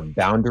of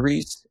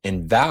boundaries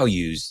and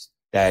values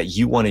that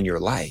you want in your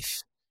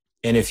life.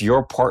 And if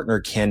your partner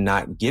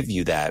cannot give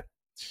you that,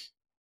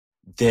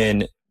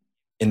 then,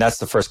 and that's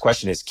the first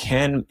question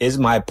is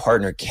my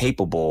partner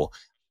capable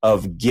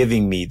of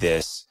giving me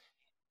this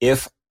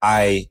if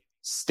I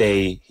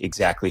stay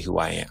exactly who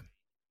I am?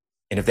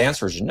 And if the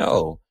answer is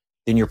no,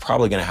 then you're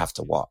probably going to have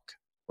to walk,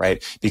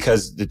 right?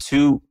 Because the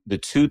two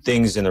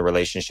things in the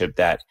relationship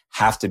that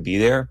have to be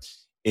there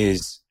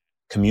is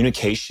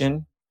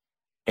communication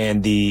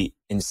and the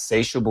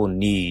insatiable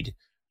need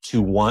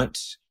to want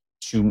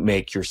to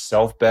make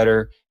yourself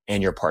better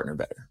and your partner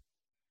better.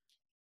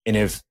 And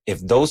if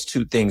those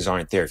two things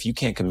aren't there, if you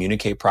can't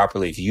communicate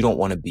properly, if you don't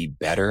want to be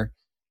better,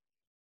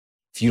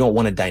 if you don't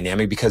want a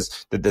dynamic,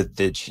 because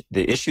the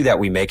issue that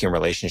we make in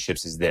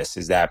relationships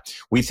is that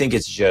we think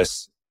it's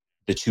just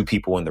the two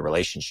people in the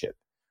relationship,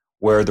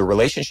 where the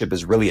relationship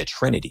is really a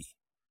trinity.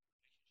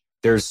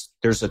 There's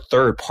a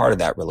third part of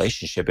that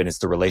relationship, and it's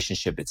the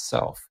relationship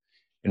itself.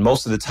 And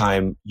most of the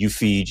time you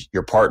feed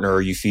your partner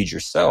or you feed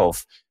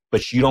yourself,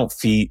 but you don't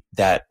feed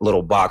that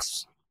little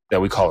box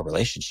that we call a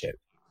relationship.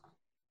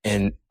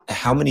 And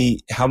how many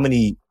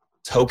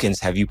tokens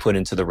have you put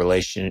into the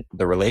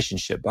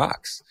relationship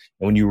box?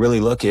 And when you really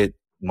look at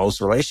most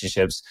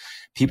relationships,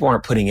 people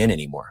aren't putting in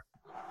anymore.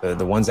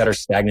 The ones that are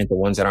stagnant, the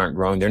ones that aren't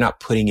growing, they're not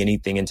putting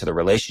anything into the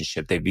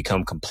relationship. They've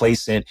become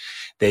complacent.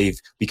 They've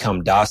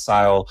become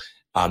docile.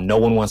 No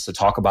one wants to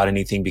talk about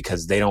anything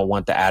because they don't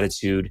want the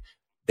attitude.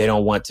 They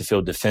don't want to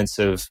feel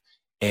defensive.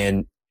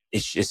 And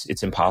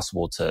it's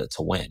impossible to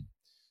win.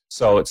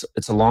 So it's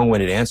a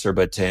long-winded answer,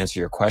 but to answer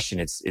your question,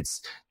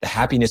 it's the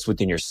happiness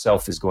within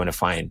yourself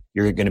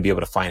you're going to be able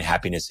to find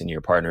happiness in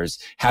your partners.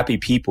 Happy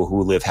people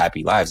who live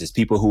happy lives. It's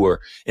people who are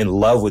in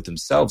love with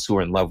themselves, who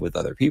are in love with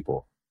other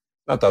people,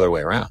 not the other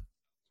way around.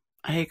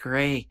 I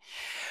agree.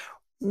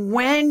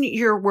 When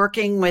you're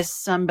working with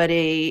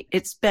somebody,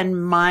 it's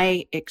been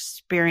my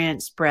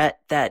experience, Bret,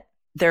 that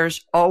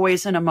there's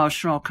always an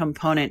emotional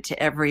component to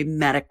every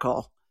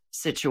medical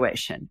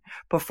situation.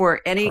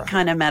 Before any Correct.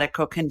 kind of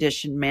medical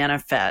condition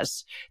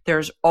manifests,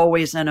 there's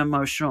always an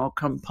emotional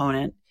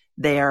component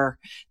there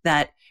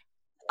that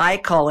I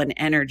call an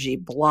energy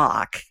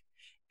block.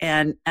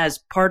 And as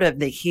part of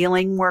the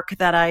healing work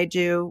that I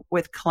do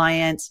with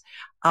clients,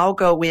 I'll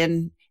go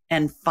in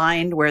and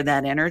find where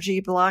that energy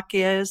block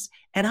is,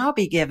 and I'll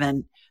be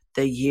given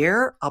the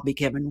year, I'll be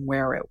given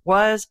where it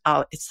was.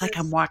 It's like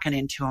I'm walking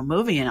into a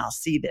movie and I'll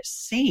see this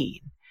scene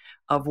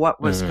of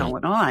what was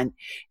going on.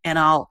 And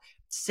I'll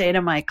say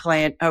to my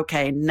client,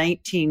 okay,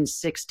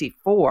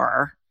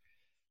 1964,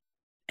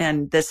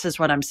 and this is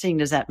what I'm seeing.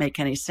 Does that make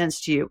any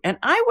sense to you? And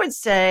I would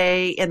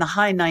say in the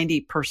high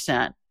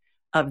 90%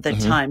 of the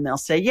time, they'll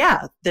say,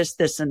 yeah,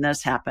 this, and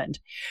this happened.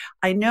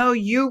 I know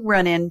you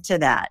run into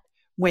that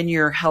when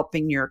you're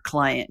helping your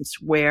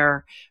clients,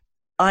 where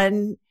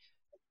untapped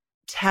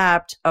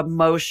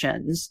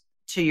emotions,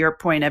 to your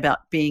point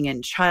about being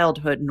in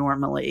childhood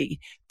normally,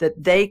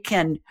 that they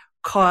can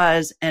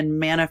cause and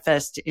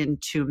manifest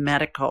into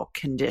medical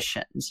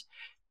conditions.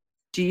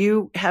 Do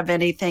you have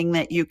anything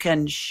that you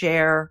can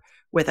share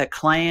with a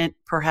client,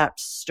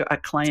 perhaps a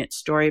client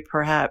story,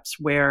 perhaps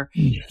where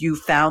you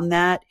found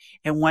that?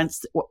 And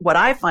what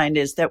I find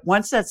is that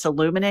once that's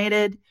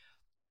illuminated,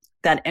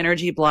 that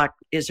energy block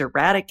is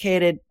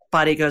eradicated,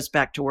 body goes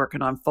back to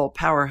working on full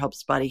power,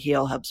 helps body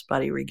heal, helps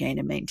body regain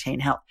and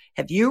maintain health.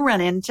 Have you run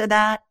into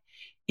that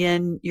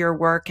in your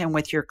work and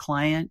with your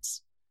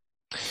clients?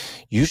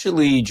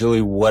 Usually,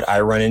 Julie, what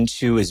I run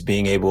into is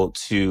being able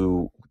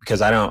to,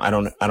 because I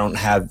don't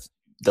have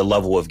the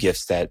level of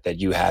gifts that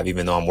you have,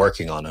 even though I'm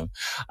working on them.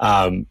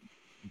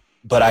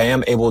 But I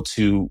am able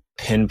to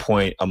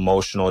pinpoint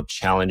emotional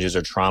challenges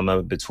or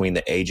trauma between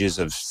the ages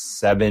of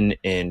 7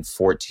 and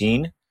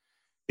 14,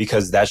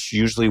 because that's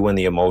usually when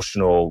the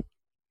emotional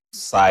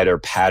side or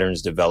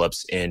patterns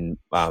develops in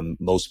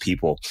most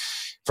people.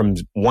 From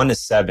 1 to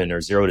 7 or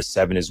 0 to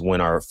 7 is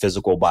when our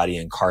physical body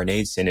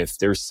incarnates. And if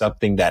there's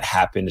something that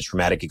happened, a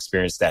traumatic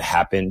experience that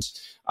happened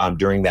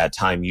during that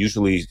time,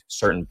 usually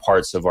certain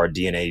parts of our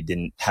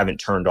DNA haven't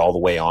turned all the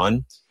way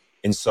on.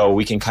 And so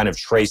we can kind of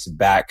trace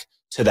back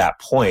to that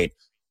point,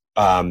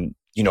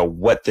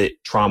 what the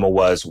trauma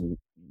was,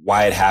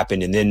 why it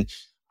happened. And then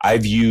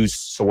I've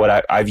used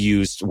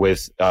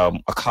with a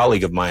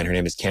colleague of mine, her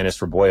name is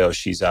Candice Raboyo.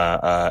 She's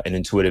an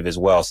intuitive as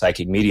well,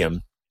 psychic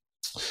medium.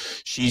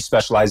 She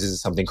specializes in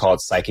something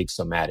called psychic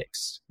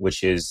somatics,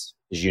 which is,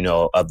 as you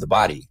know, of the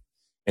body.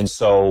 And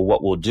so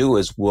what we'll do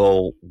is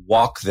we'll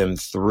walk them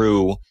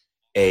through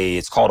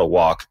it's called a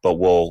walk, but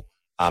we'll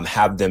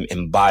have them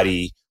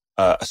embody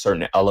a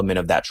certain element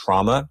of that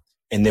trauma.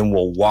 And then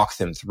we'll walk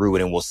them through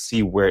it and we'll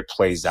see where it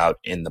plays out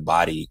in the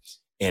body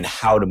and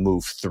how to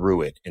move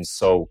through it. And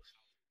so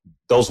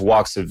those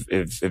walks have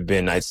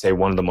been, I'd say,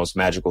 one of the most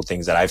magical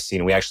things that I've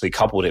seen. We actually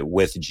coupled it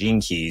with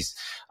gene keys.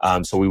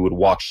 So we would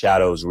walk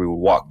shadows, we would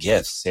walk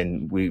gifts,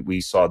 and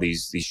we saw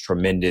these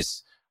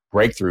tremendous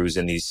breakthroughs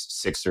in these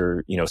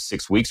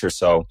 6 weeks or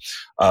so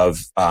of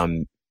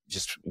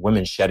just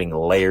women shedding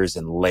layers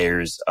and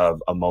layers of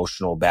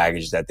emotional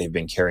baggage that they've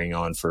been carrying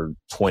on for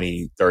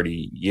 20,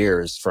 30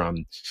 years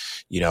from,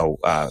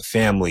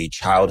 family,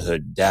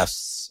 childhood,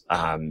 deaths,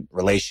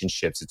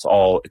 relationships. It's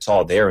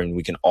all there and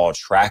we can all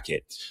track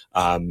it.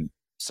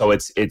 So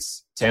it's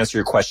to answer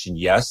your question,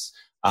 yes.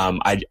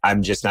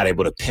 I'm just not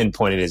able to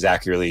pinpoint it as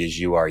accurately as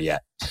you are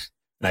yet.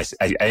 And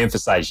I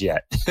emphasize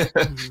yet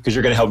because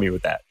you're going to help me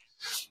with that.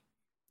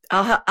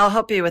 I'll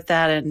help you with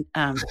that, and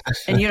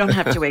you don't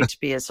have to wait to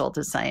be as old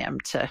as I am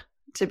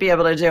to be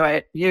able to do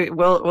it.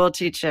 We'll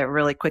teach you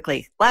really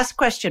quickly. Last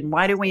question: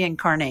 why do we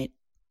incarnate?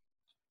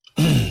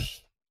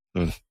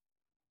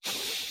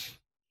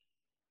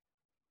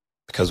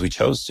 Because we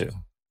chose to.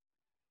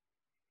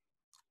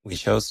 We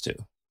chose to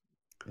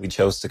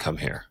come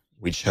here.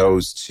 We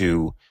chose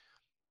to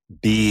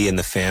be in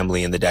the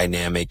family, in the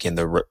dynamic, in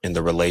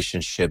the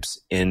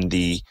relationships, in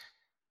the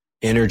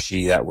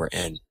energy that we're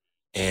in.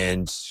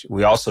 And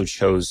we also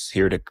chose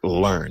here to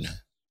learn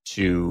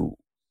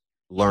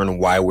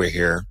why we're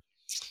here,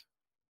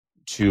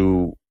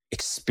 to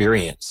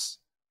experience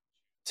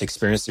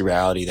the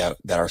reality that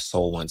our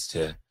soul wants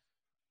to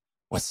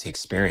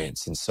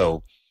experience. And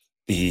so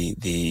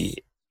the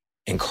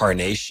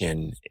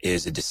incarnation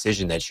is a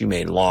decision that you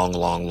made long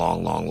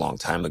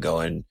time ago.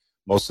 And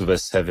most of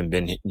us have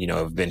been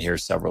here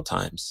several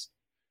times.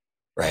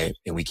 Right.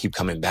 And we keep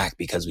coming back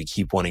because we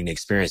keep wanting to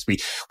experience.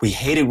 We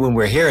hate it when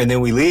we're here and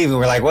then we leave and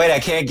we're like, wait, I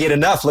can't get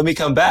enough. Let me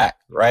come back.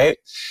 Right.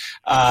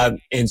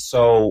 And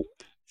so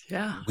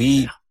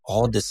we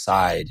all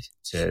decide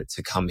to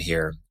come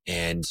here,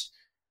 and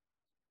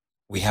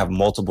we have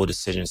multiple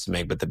decisions to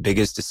make. But the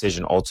biggest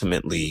decision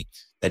ultimately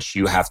that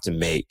you have to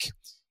make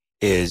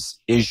is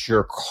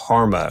your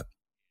karma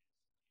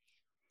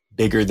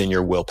bigger than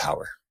your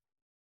willpower?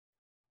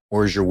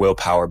 Or is your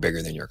willpower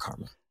bigger than your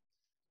karma?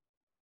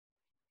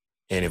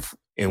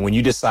 And when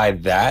you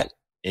decide that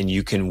and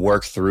you can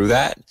work through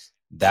that,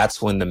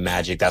 that's when the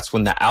magic, that's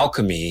when the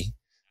alchemy,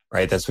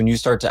 right? That's when you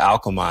start to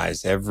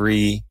alchemize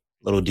every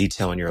little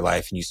detail in your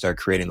life and you start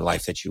creating the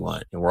life that you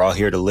want. And we're all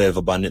here to live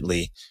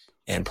abundantly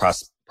and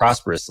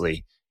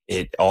prosperously.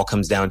 It all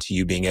comes down to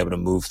you being able to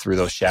move through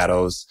those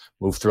shadows,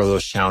 move through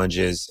those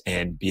challenges,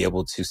 and be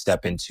able to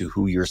step into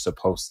who you're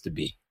supposed to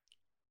be.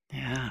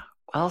 Yeah,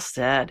 well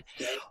said.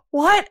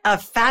 What a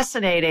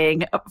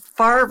fascinating,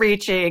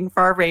 far-ranging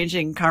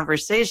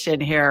conversation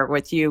here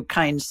with you,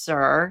 kind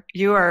sir.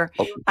 You are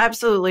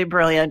absolutely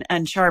brilliant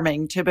and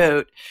charming to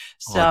boot.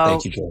 So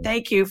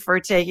thank you for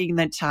taking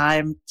the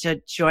time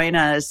to join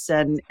us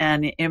and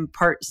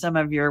impart some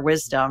of your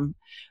wisdom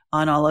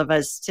on all of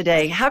us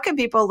today. How can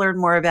people learn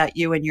more about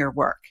you and your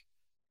work?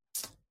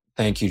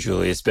 Thank you,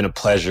 Julie. It's been a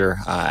pleasure.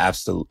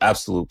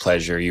 Absolute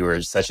pleasure. You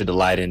were such a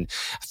delight, and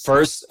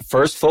first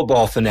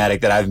football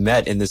fanatic that I've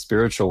met in the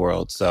spiritual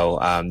world. So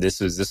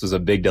this was a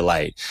big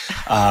delight.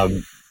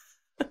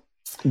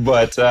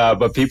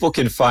 But people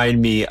can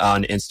find me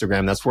on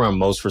Instagram. That's where I'm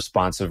most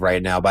responsive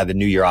right now. By the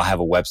new year, I'll have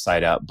a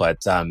website up.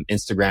 But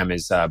Instagram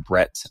is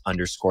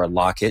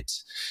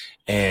Bret_Lockett.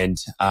 And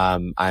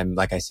I'm,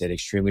 like I said,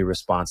 extremely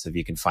responsive.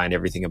 You can find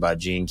everything about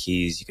Gene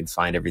Keys. You can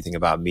find everything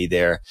about me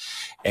there.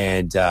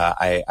 And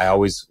I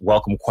always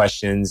welcome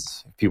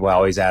questions. People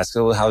always ask,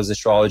 oh, how is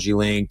astrology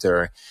linked?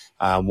 Or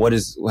what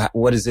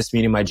does this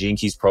mean in my Gene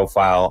Keys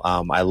profile?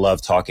 I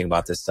love talking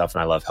about this stuff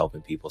and I love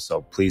helping people.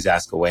 So please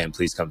ask away and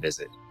please come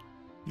visit.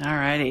 All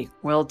righty,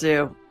 will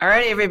do. All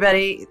right,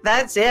 everybody,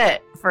 that's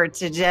it for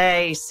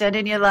today.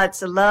 Sending you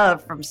lots of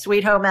love from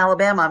Sweet Home,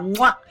 Alabama,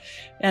 mwah,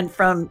 and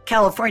from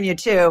California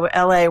too,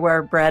 LA,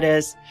 where Bret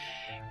is.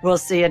 We'll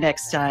see you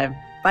next time.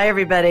 Bye,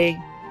 everybody.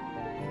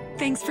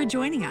 Thanks for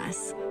joining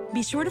us.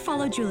 Be sure to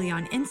follow Julie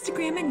on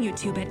Instagram and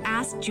YouTube at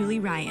Ask Julie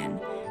Ryan,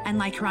 and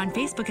like her on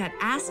Facebook at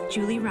Ask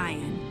Julie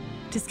Ryan.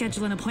 To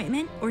schedule an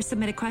appointment or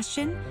submit a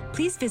question,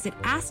 please visit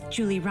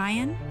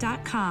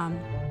AskJulieRyan.com.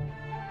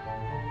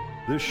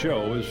 This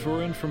show is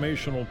for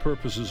informational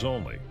purposes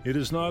only. It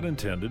is not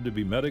intended to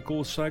be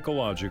medical,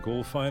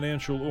 psychological,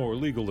 financial, or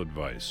legal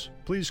advice.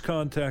 Please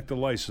contact a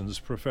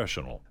licensed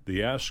professional.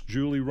 The Ask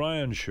Julie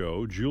Ryan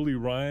Show, Julie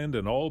Ryan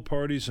and all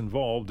parties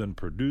involved in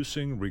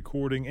producing,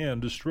 recording,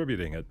 and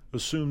distributing it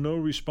assume no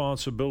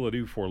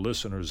responsibility for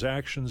listeners'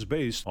 actions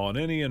based on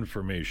any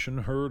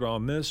information heard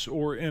on this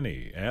or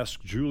any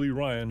Ask Julie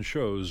Ryan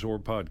shows or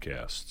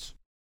podcasts.